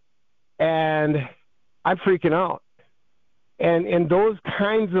ripped, and I'm freaking out. And those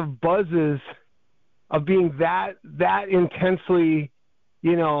kinds of buzzes of being that intensely,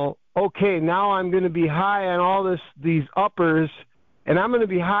 you know, okay, now I'm going to be high on all these uppers, and I'm going to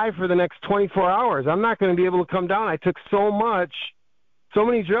be high for the next 24 hours. I'm not going to be able to come down. I took so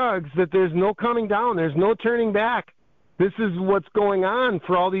many drugs that there's no coming down. There's no turning back. This is what's going on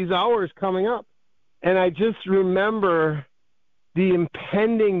for all these hours coming up. And I just remember the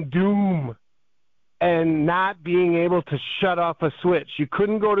impending doom and not being able to shut off a switch. You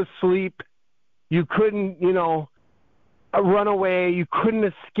couldn't go to sleep. You couldn't, you know, run away. You couldn't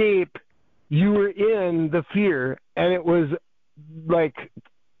escape. You were in the fear, and it was like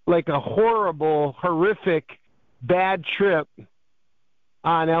a horrible, horrific, bad trip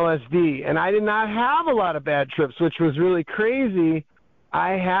on LSD. And I did not have a lot of bad trips, which was really crazy.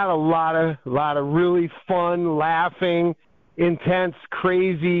 I had a lot of really fun, laughing, intense,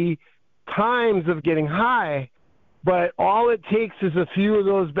 crazy times of getting high, but all it takes is a few of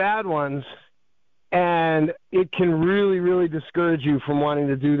those bad ones, and it can really, really discourage you from wanting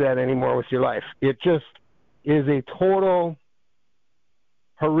to do that anymore with your life. It just is a total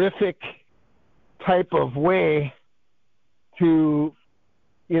horrific type of way to,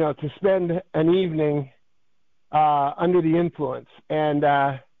 you know, to spend an evening under the influence. And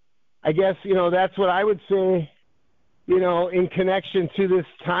I guess, you know, that's what I would say, you know, in connection to this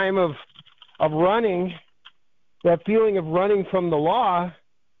time of running, that feeling of running from the law.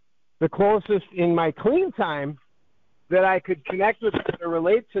 The closest in my clean time that I could connect with or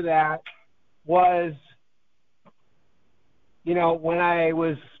relate to that was, you know, when I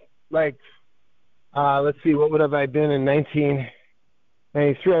was like, let's see, what would have I been in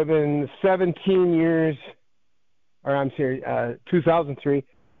 1993? I've been 17 years, or I'm serious, 2003.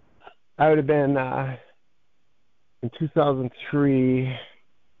 I would have been, in 2003,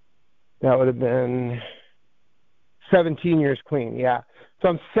 that would have been 17 years clean, yeah. So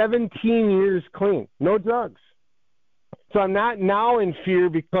I'm 17 years clean, no drugs. So I'm not now in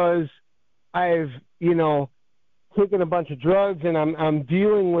fear because I've, you know, taken a bunch of drugs and I'm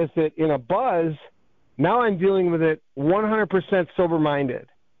dealing with it in a buzz. Now I'm dealing with it 100% sober-minded.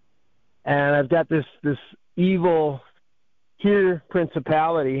 And I've got this evil fear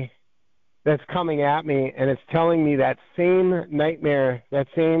principality that's coming at me, and it's telling me that same nightmare, that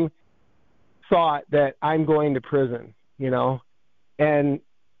same thought that I'm going to prison, you know. And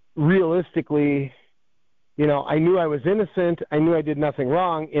realistically, I knew I was innocent. I knew I did nothing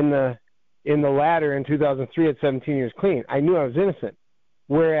wrong in the ladder in 2003 at 17 years clean. I knew I was innocent.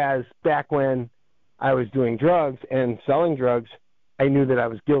 Whereas back when I was doing drugs and selling drugs, I knew that I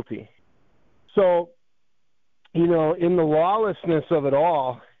was guilty. So, in the lawlessness of it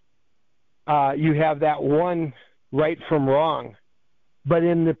all, you have that one right from wrong. But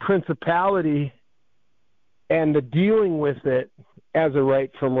in the principality and the dealing with it as a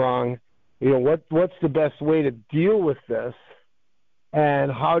right from wrong, what's the best way to deal with this?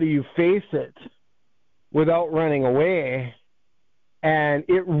 And how do you face it without running away? And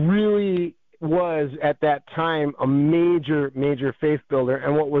it really was, at that time, a major, major faith builder.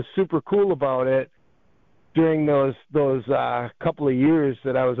 And what was super cool about it during those couple of years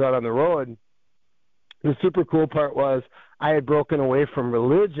that I was out on the road, the super cool part was I had broken away from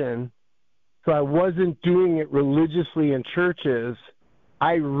religion, so I wasn't doing it religiously in churches.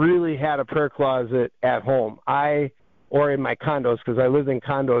 I really had a prayer closet at home. Or in my condos, because I lived in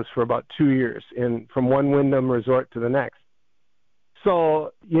condos for about 2 years, from one Wyndham resort to the next.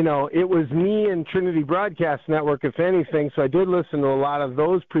 So, it was me and Trinity Broadcast Network, if anything, so I did listen to a lot of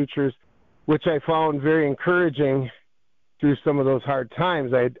those preachers, which I found very encouraging through some of those hard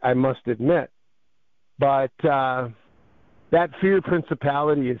times, I must admit. But that fear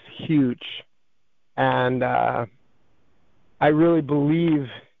principality is huge. And I really believe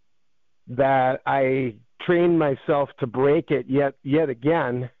that I trained myself to break it yet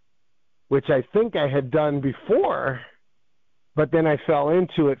again, which I think I had done before, but then I fell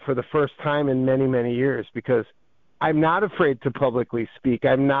into it for the first time in many, many years, because I'm not afraid to publicly speak.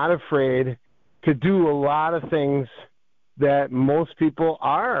 I'm not afraid to do a lot of things that most people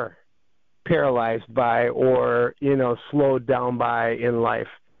are paralyzed by or, slowed down by in life.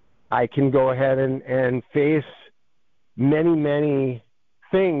 I can go ahead and face many, many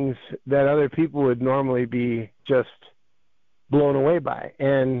things that other people would normally be just blown away by.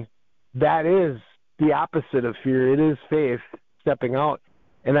 And that is the opposite of fear. It is faith stepping out.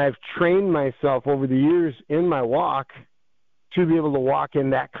 And I've trained myself over the years in my walk to be able to walk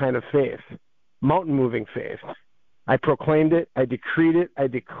in that kind of faith, mountain moving faith. I proclaimed it, I decreed it, I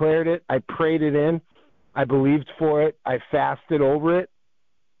declared it, I prayed it in, I believed for it, I fasted over it.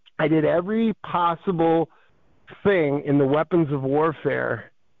 I did every possible thing in the weapons of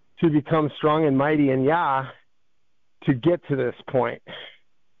warfare to become strong and mighty in Yah to get to this point.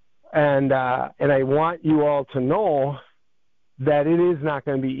 And I want you all to know that it is not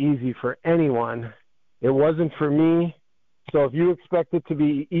going to be easy for anyone. It wasn't for me. So if you expect it to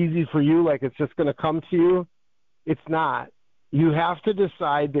be easy for you, like it's just going to come to you, it's not. You have to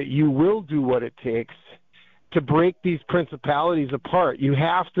decide that you will do what it takes to break these principalities apart. You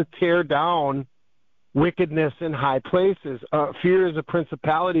have to tear down wickedness in high places. Fear is a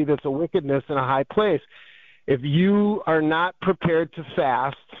principality that's a wickedness in a high place. If you are not prepared to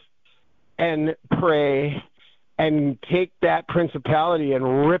fast and pray and take that principality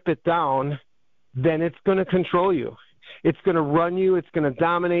and rip it down, then it's going to control you. It's going to run you, it's going to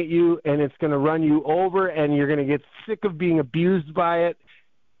dominate you, and it's going to run you over, and you're going to get sick of being abused by it,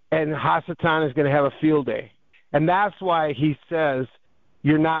 and Hasatan is going to have a field day. And that's why he says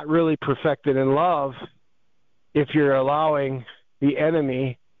you're not really perfected in love if you're allowing the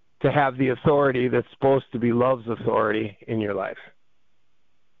enemy to have the authority that's supposed to be love's authority in your life.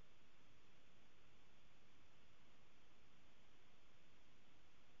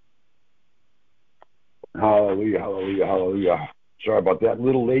 Hallelujah, hallelujah, hallelujah. Sorry about that. A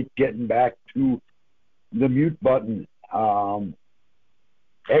little late getting back to the mute button.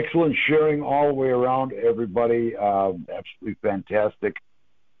 Excellent sharing all the way around, everybody. Absolutely fantastic.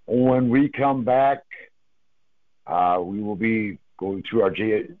 When we come back, we will be going through our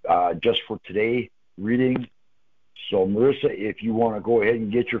Just for Today reading. So, Marissa, if you want to go ahead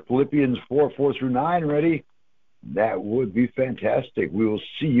and get your Philippians 4:4-9 ready, that would be fantastic. We will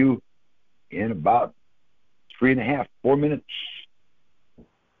see you in about 3.5, 4 minutes.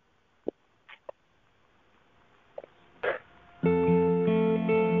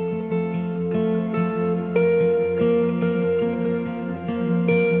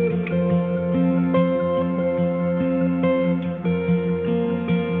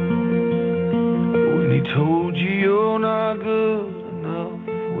 When he told you you're not good enough,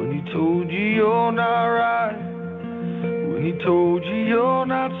 when he told you you're not right, when he told you you're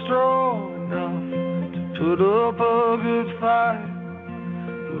not strong enough put up a good fight,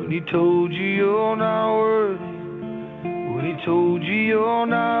 when he told you you're not worthy, when he told you you're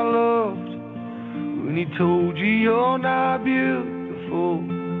not loved, when he told you you're not beautiful,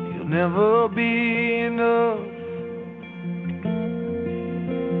 you'll never be enough.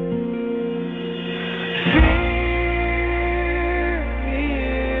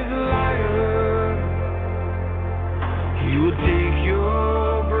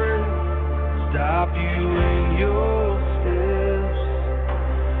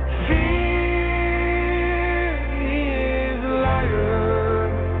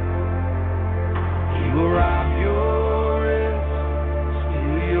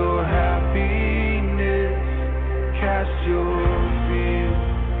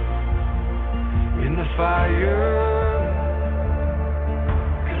 fire.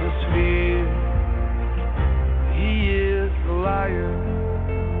 'Cause fear, he is a liar.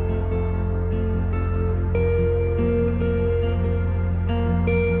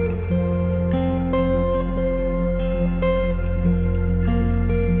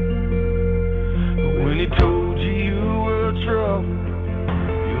 When he told you you were trouble,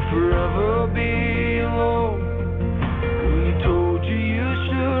 you'll forever be alone. When he told you you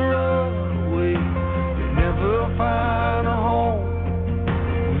should run away, you'll never find a home.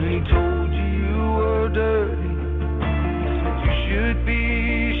 When he told you you were dirty, he said you should be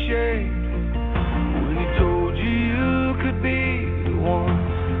ashamed. When he told you you could be the one,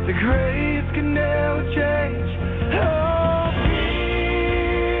 the grace can never change. Oh, fear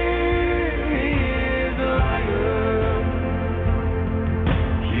is a liar.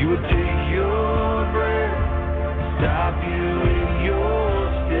 He will take your breath, stop you in your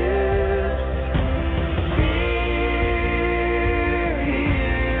steps. Fear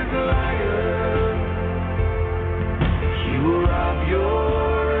is a liar. He will rob your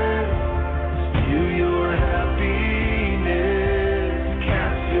rest, steal your happiness,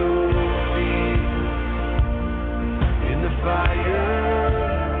 cast your feet in the fire.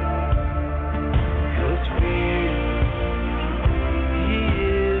 'Cause fear, he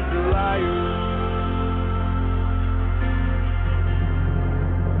is a liar.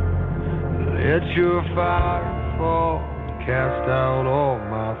 Let your fire fall, cast out all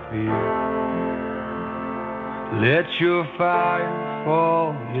my fear. Let your fire fall,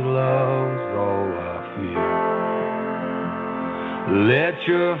 your love's all I fear. Let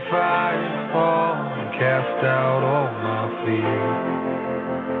your fire fall, cast out all my fear.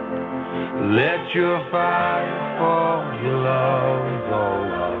 Let your fire fall, your love's all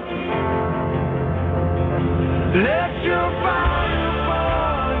I fear. Let your fire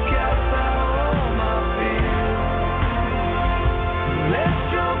fall, cast out all my fear. Let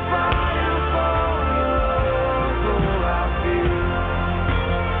your fire fall, your love's all I fear.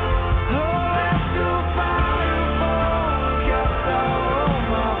 Oh, let your fire fall, cast out all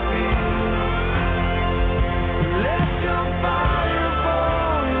my fear. Let your fire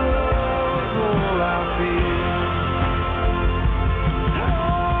fall, your love's all I fear.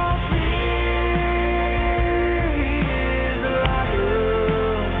 Oh, fear is a liar.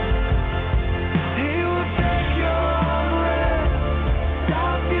 He will take your breath,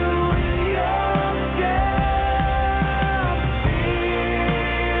 stop you in your steps. Fear,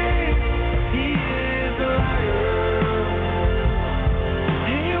 he is a liar.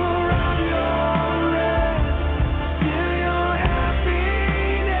 He will rob your rest, steal your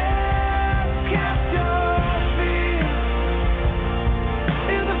happiness, cast your fear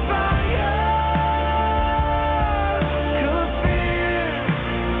in the fire. 'Cause fear,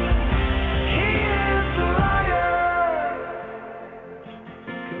 he is a liar.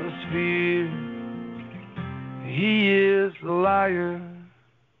 'Cause fear, he is a liar.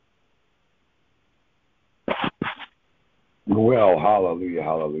 Well, hallelujah,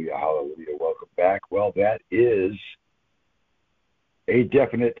 hallelujah, hallelujah. Welcome back. Well, that is a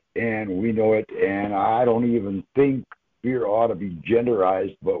definite, and we know it, and I don't even think fear ought to be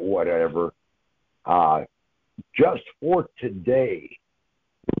genderized, but whatever. Just for today,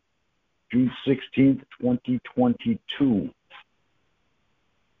 June 16th, 2022.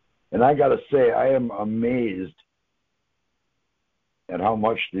 And I got to say, I am amazed at how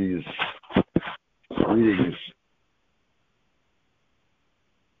much these readings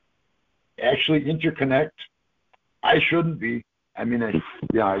actually interconnect. I shouldn't be. I mean,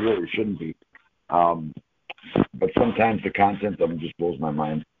 I really shouldn't be. But sometimes the content of them just blows my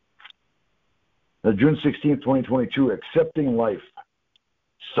mind. Now, June 16th, 2022, accepting life.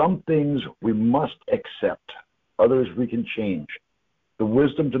 Some things we must accept. Others we can change. The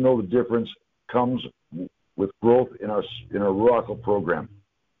wisdom to know the difference comes with growth in our Oracle program.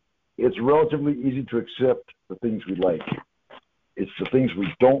 It's relatively easy to accept the things we like. It's the things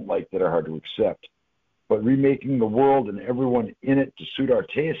we don't like that are hard to accept. But remaking the world and everyone in it to suit our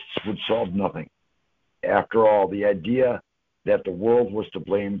tastes would solve nothing. After all, the idea that the world was to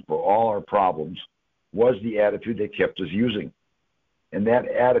blame for all our problems was the attitude that kept us using. And that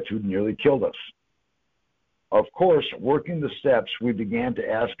attitude nearly killed us. Of course, working the steps, we began to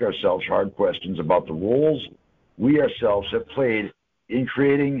ask ourselves hard questions about the roles we ourselves have played in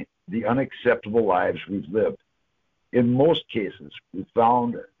creating the unacceptable lives we've lived. In most cases, we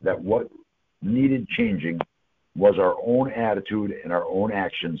found that what needed changing was our own attitude and our own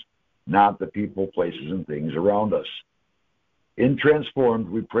actions, not the people, places, and things around us. In Transformed,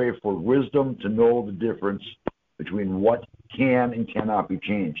 we pray for wisdom to know the difference between what can and cannot be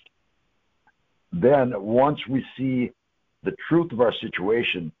changed. Then, once we see the truth of our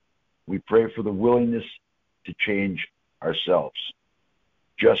situation, we pray for the willingness to change ourselves.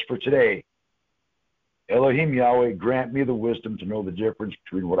 Just for today, Elohim Yahweh, grant me the wisdom to know the difference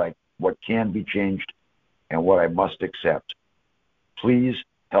between what can be changed and what I must accept. Please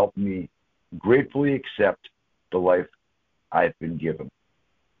help me gratefully accept the life I've been given.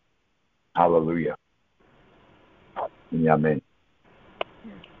 Hallelujah. Amen.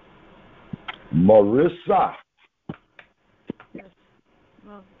 Marissa. Yes.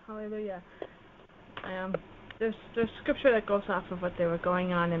 Well, hallelujah. There's scripture that goes off of what they were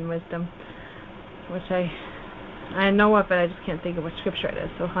going on in wisdom, which I know of, but I just can't think of what scripture it is.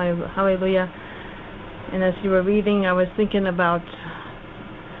 So hallelujah. And as you were reading, I was thinking about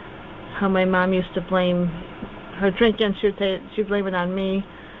how my mom used to blame her drinking. She'd blame it on me,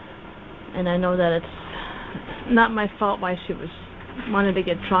 and I know that it's not my fault why she wanted to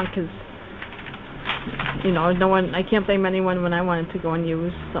get drunk, because I can't blame anyone when I wanted to go and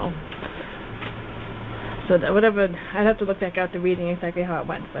use. So that whatever, I'd have to look back at the reading exactly how it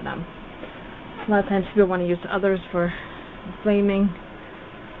went, but a lot of times people want to use others for blaming,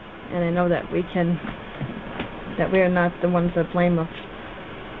 and I know that we are not the ones that blame of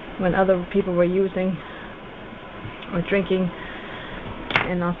when other people were using or drinking,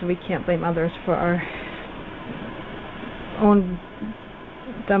 and also we can't blame others for our own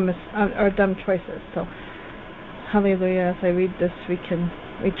dumb choices. So hallelujah, as I read this, we can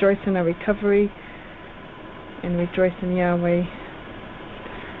rejoice in our recovery and rejoice in Yahweh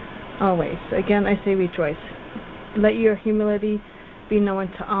always. Again, I say rejoice. Let your humility be known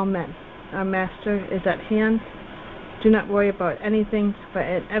to all men. Our Master is at hand. Do not worry about anything, but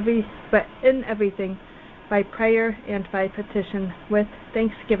in everything, by prayer and by petition, with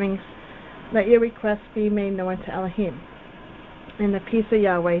thanksgivings, let your requests be made known to Elohim. And the peace of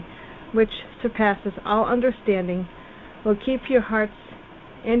Yahweh, which surpasses all understanding, will keep your hearts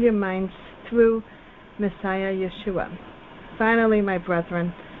and your minds through Messiah Yeshua. Finally, my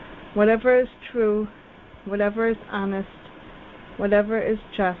brethren, whatever is true, whatever is honest, whatever is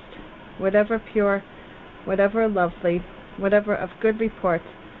just, whatever pure, whatever lovely, whatever of good report,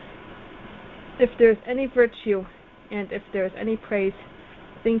 if there is any virtue and if there is any praise,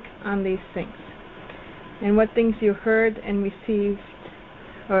 think on these things. And what things you heard and received,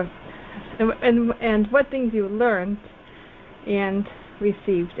 and what things you learned and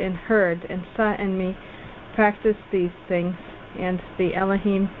received and heard and saw in me, practice these things, and the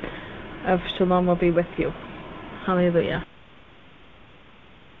Elohim of Shalom will be with you. Hallelujah.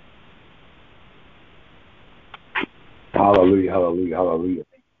 Hallelujah, hallelujah, hallelujah.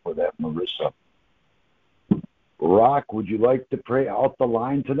 Thank you for that, Marissa. Rock, would you like to pray out the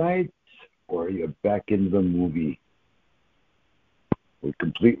line tonight, or are you back into the movie? We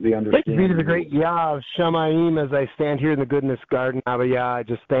completely understand. Thank you to the great Yah of Shamayim as I stand here in the goodness garden. Abba Yah, I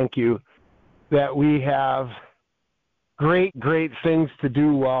just thank you that we have great, great things to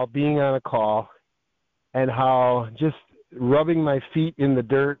do while being on a call, and how just rubbing my feet in the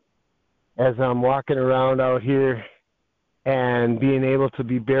dirt as I'm walking around out here and being able to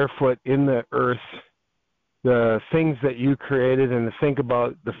be barefoot in the earth, the things that you created, and to think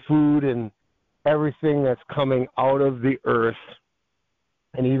about the food and everything that's coming out of the earth,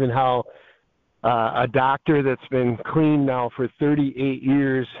 and even how a doctor that's been clean now for 38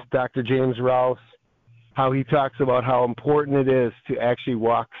 years, Dr. James Rouse, how he talks about how important it is to actually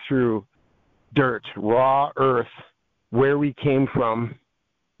walk through dirt, raw earth, where we came from,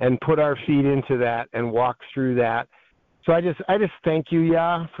 and put our feet into that and walk through that. So I just thank you,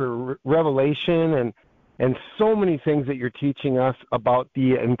 Yah, for revelation and so many things that you're teaching us about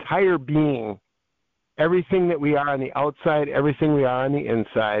the entire being, everything that we are on the outside, everything we are on the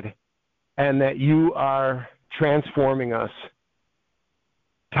inside, and that you are transforming us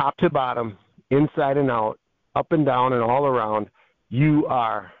top to bottom, inside and out, up and down and all around. You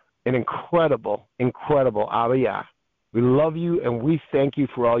are an incredible, incredible Abba Yah. We love you, and we thank you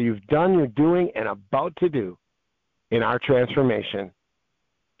for all you've done, you're doing, and about to do in our transformation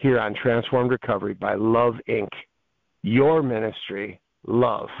here on Transformed Recovery by Love, Inc., your ministry,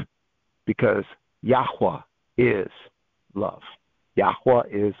 love, because Yahweh is love. Yahweh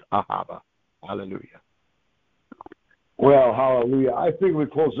is Ahava. Hallelujah. Well, hallelujah. I think we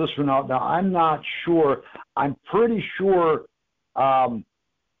close this one out. Now, I'm not sure. I'm pretty sure that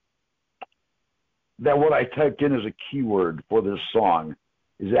what I typed in as a keyword for this song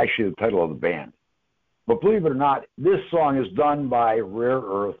is actually the title of the band. But believe it or not, this song is done by Rare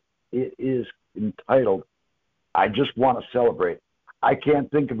Earth. It is entitled, I Just Want to Celebrate. I can't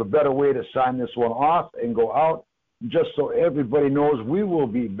think of a better way to sign this one off and go out just so everybody knows, we will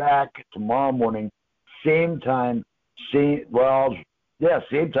be back tomorrow morning, same time, same time,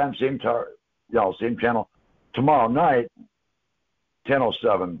 same channel. Tomorrow night,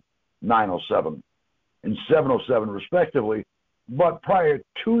 10:07, 9:07, and 7:07 respectively. But prior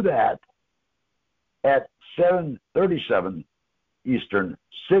to that, at 7:37 Eastern,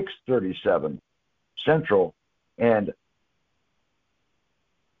 6:37 Central, and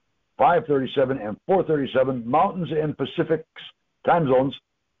 5:37 and 4:37 Mountains and Pacific time zones,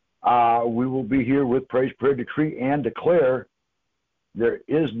 we will be here with Praise, Prayer, Decree, and Declare. There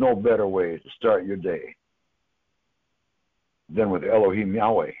is no better way to start your day than with Elohim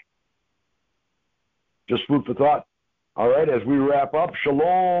Yahweh. Just food for thought. All right, as we wrap up,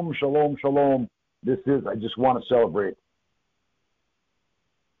 shalom, shalom, shalom. This is I Just Want to Celebrate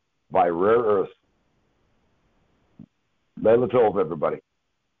by Rare Earth. Leila Tov, everybody.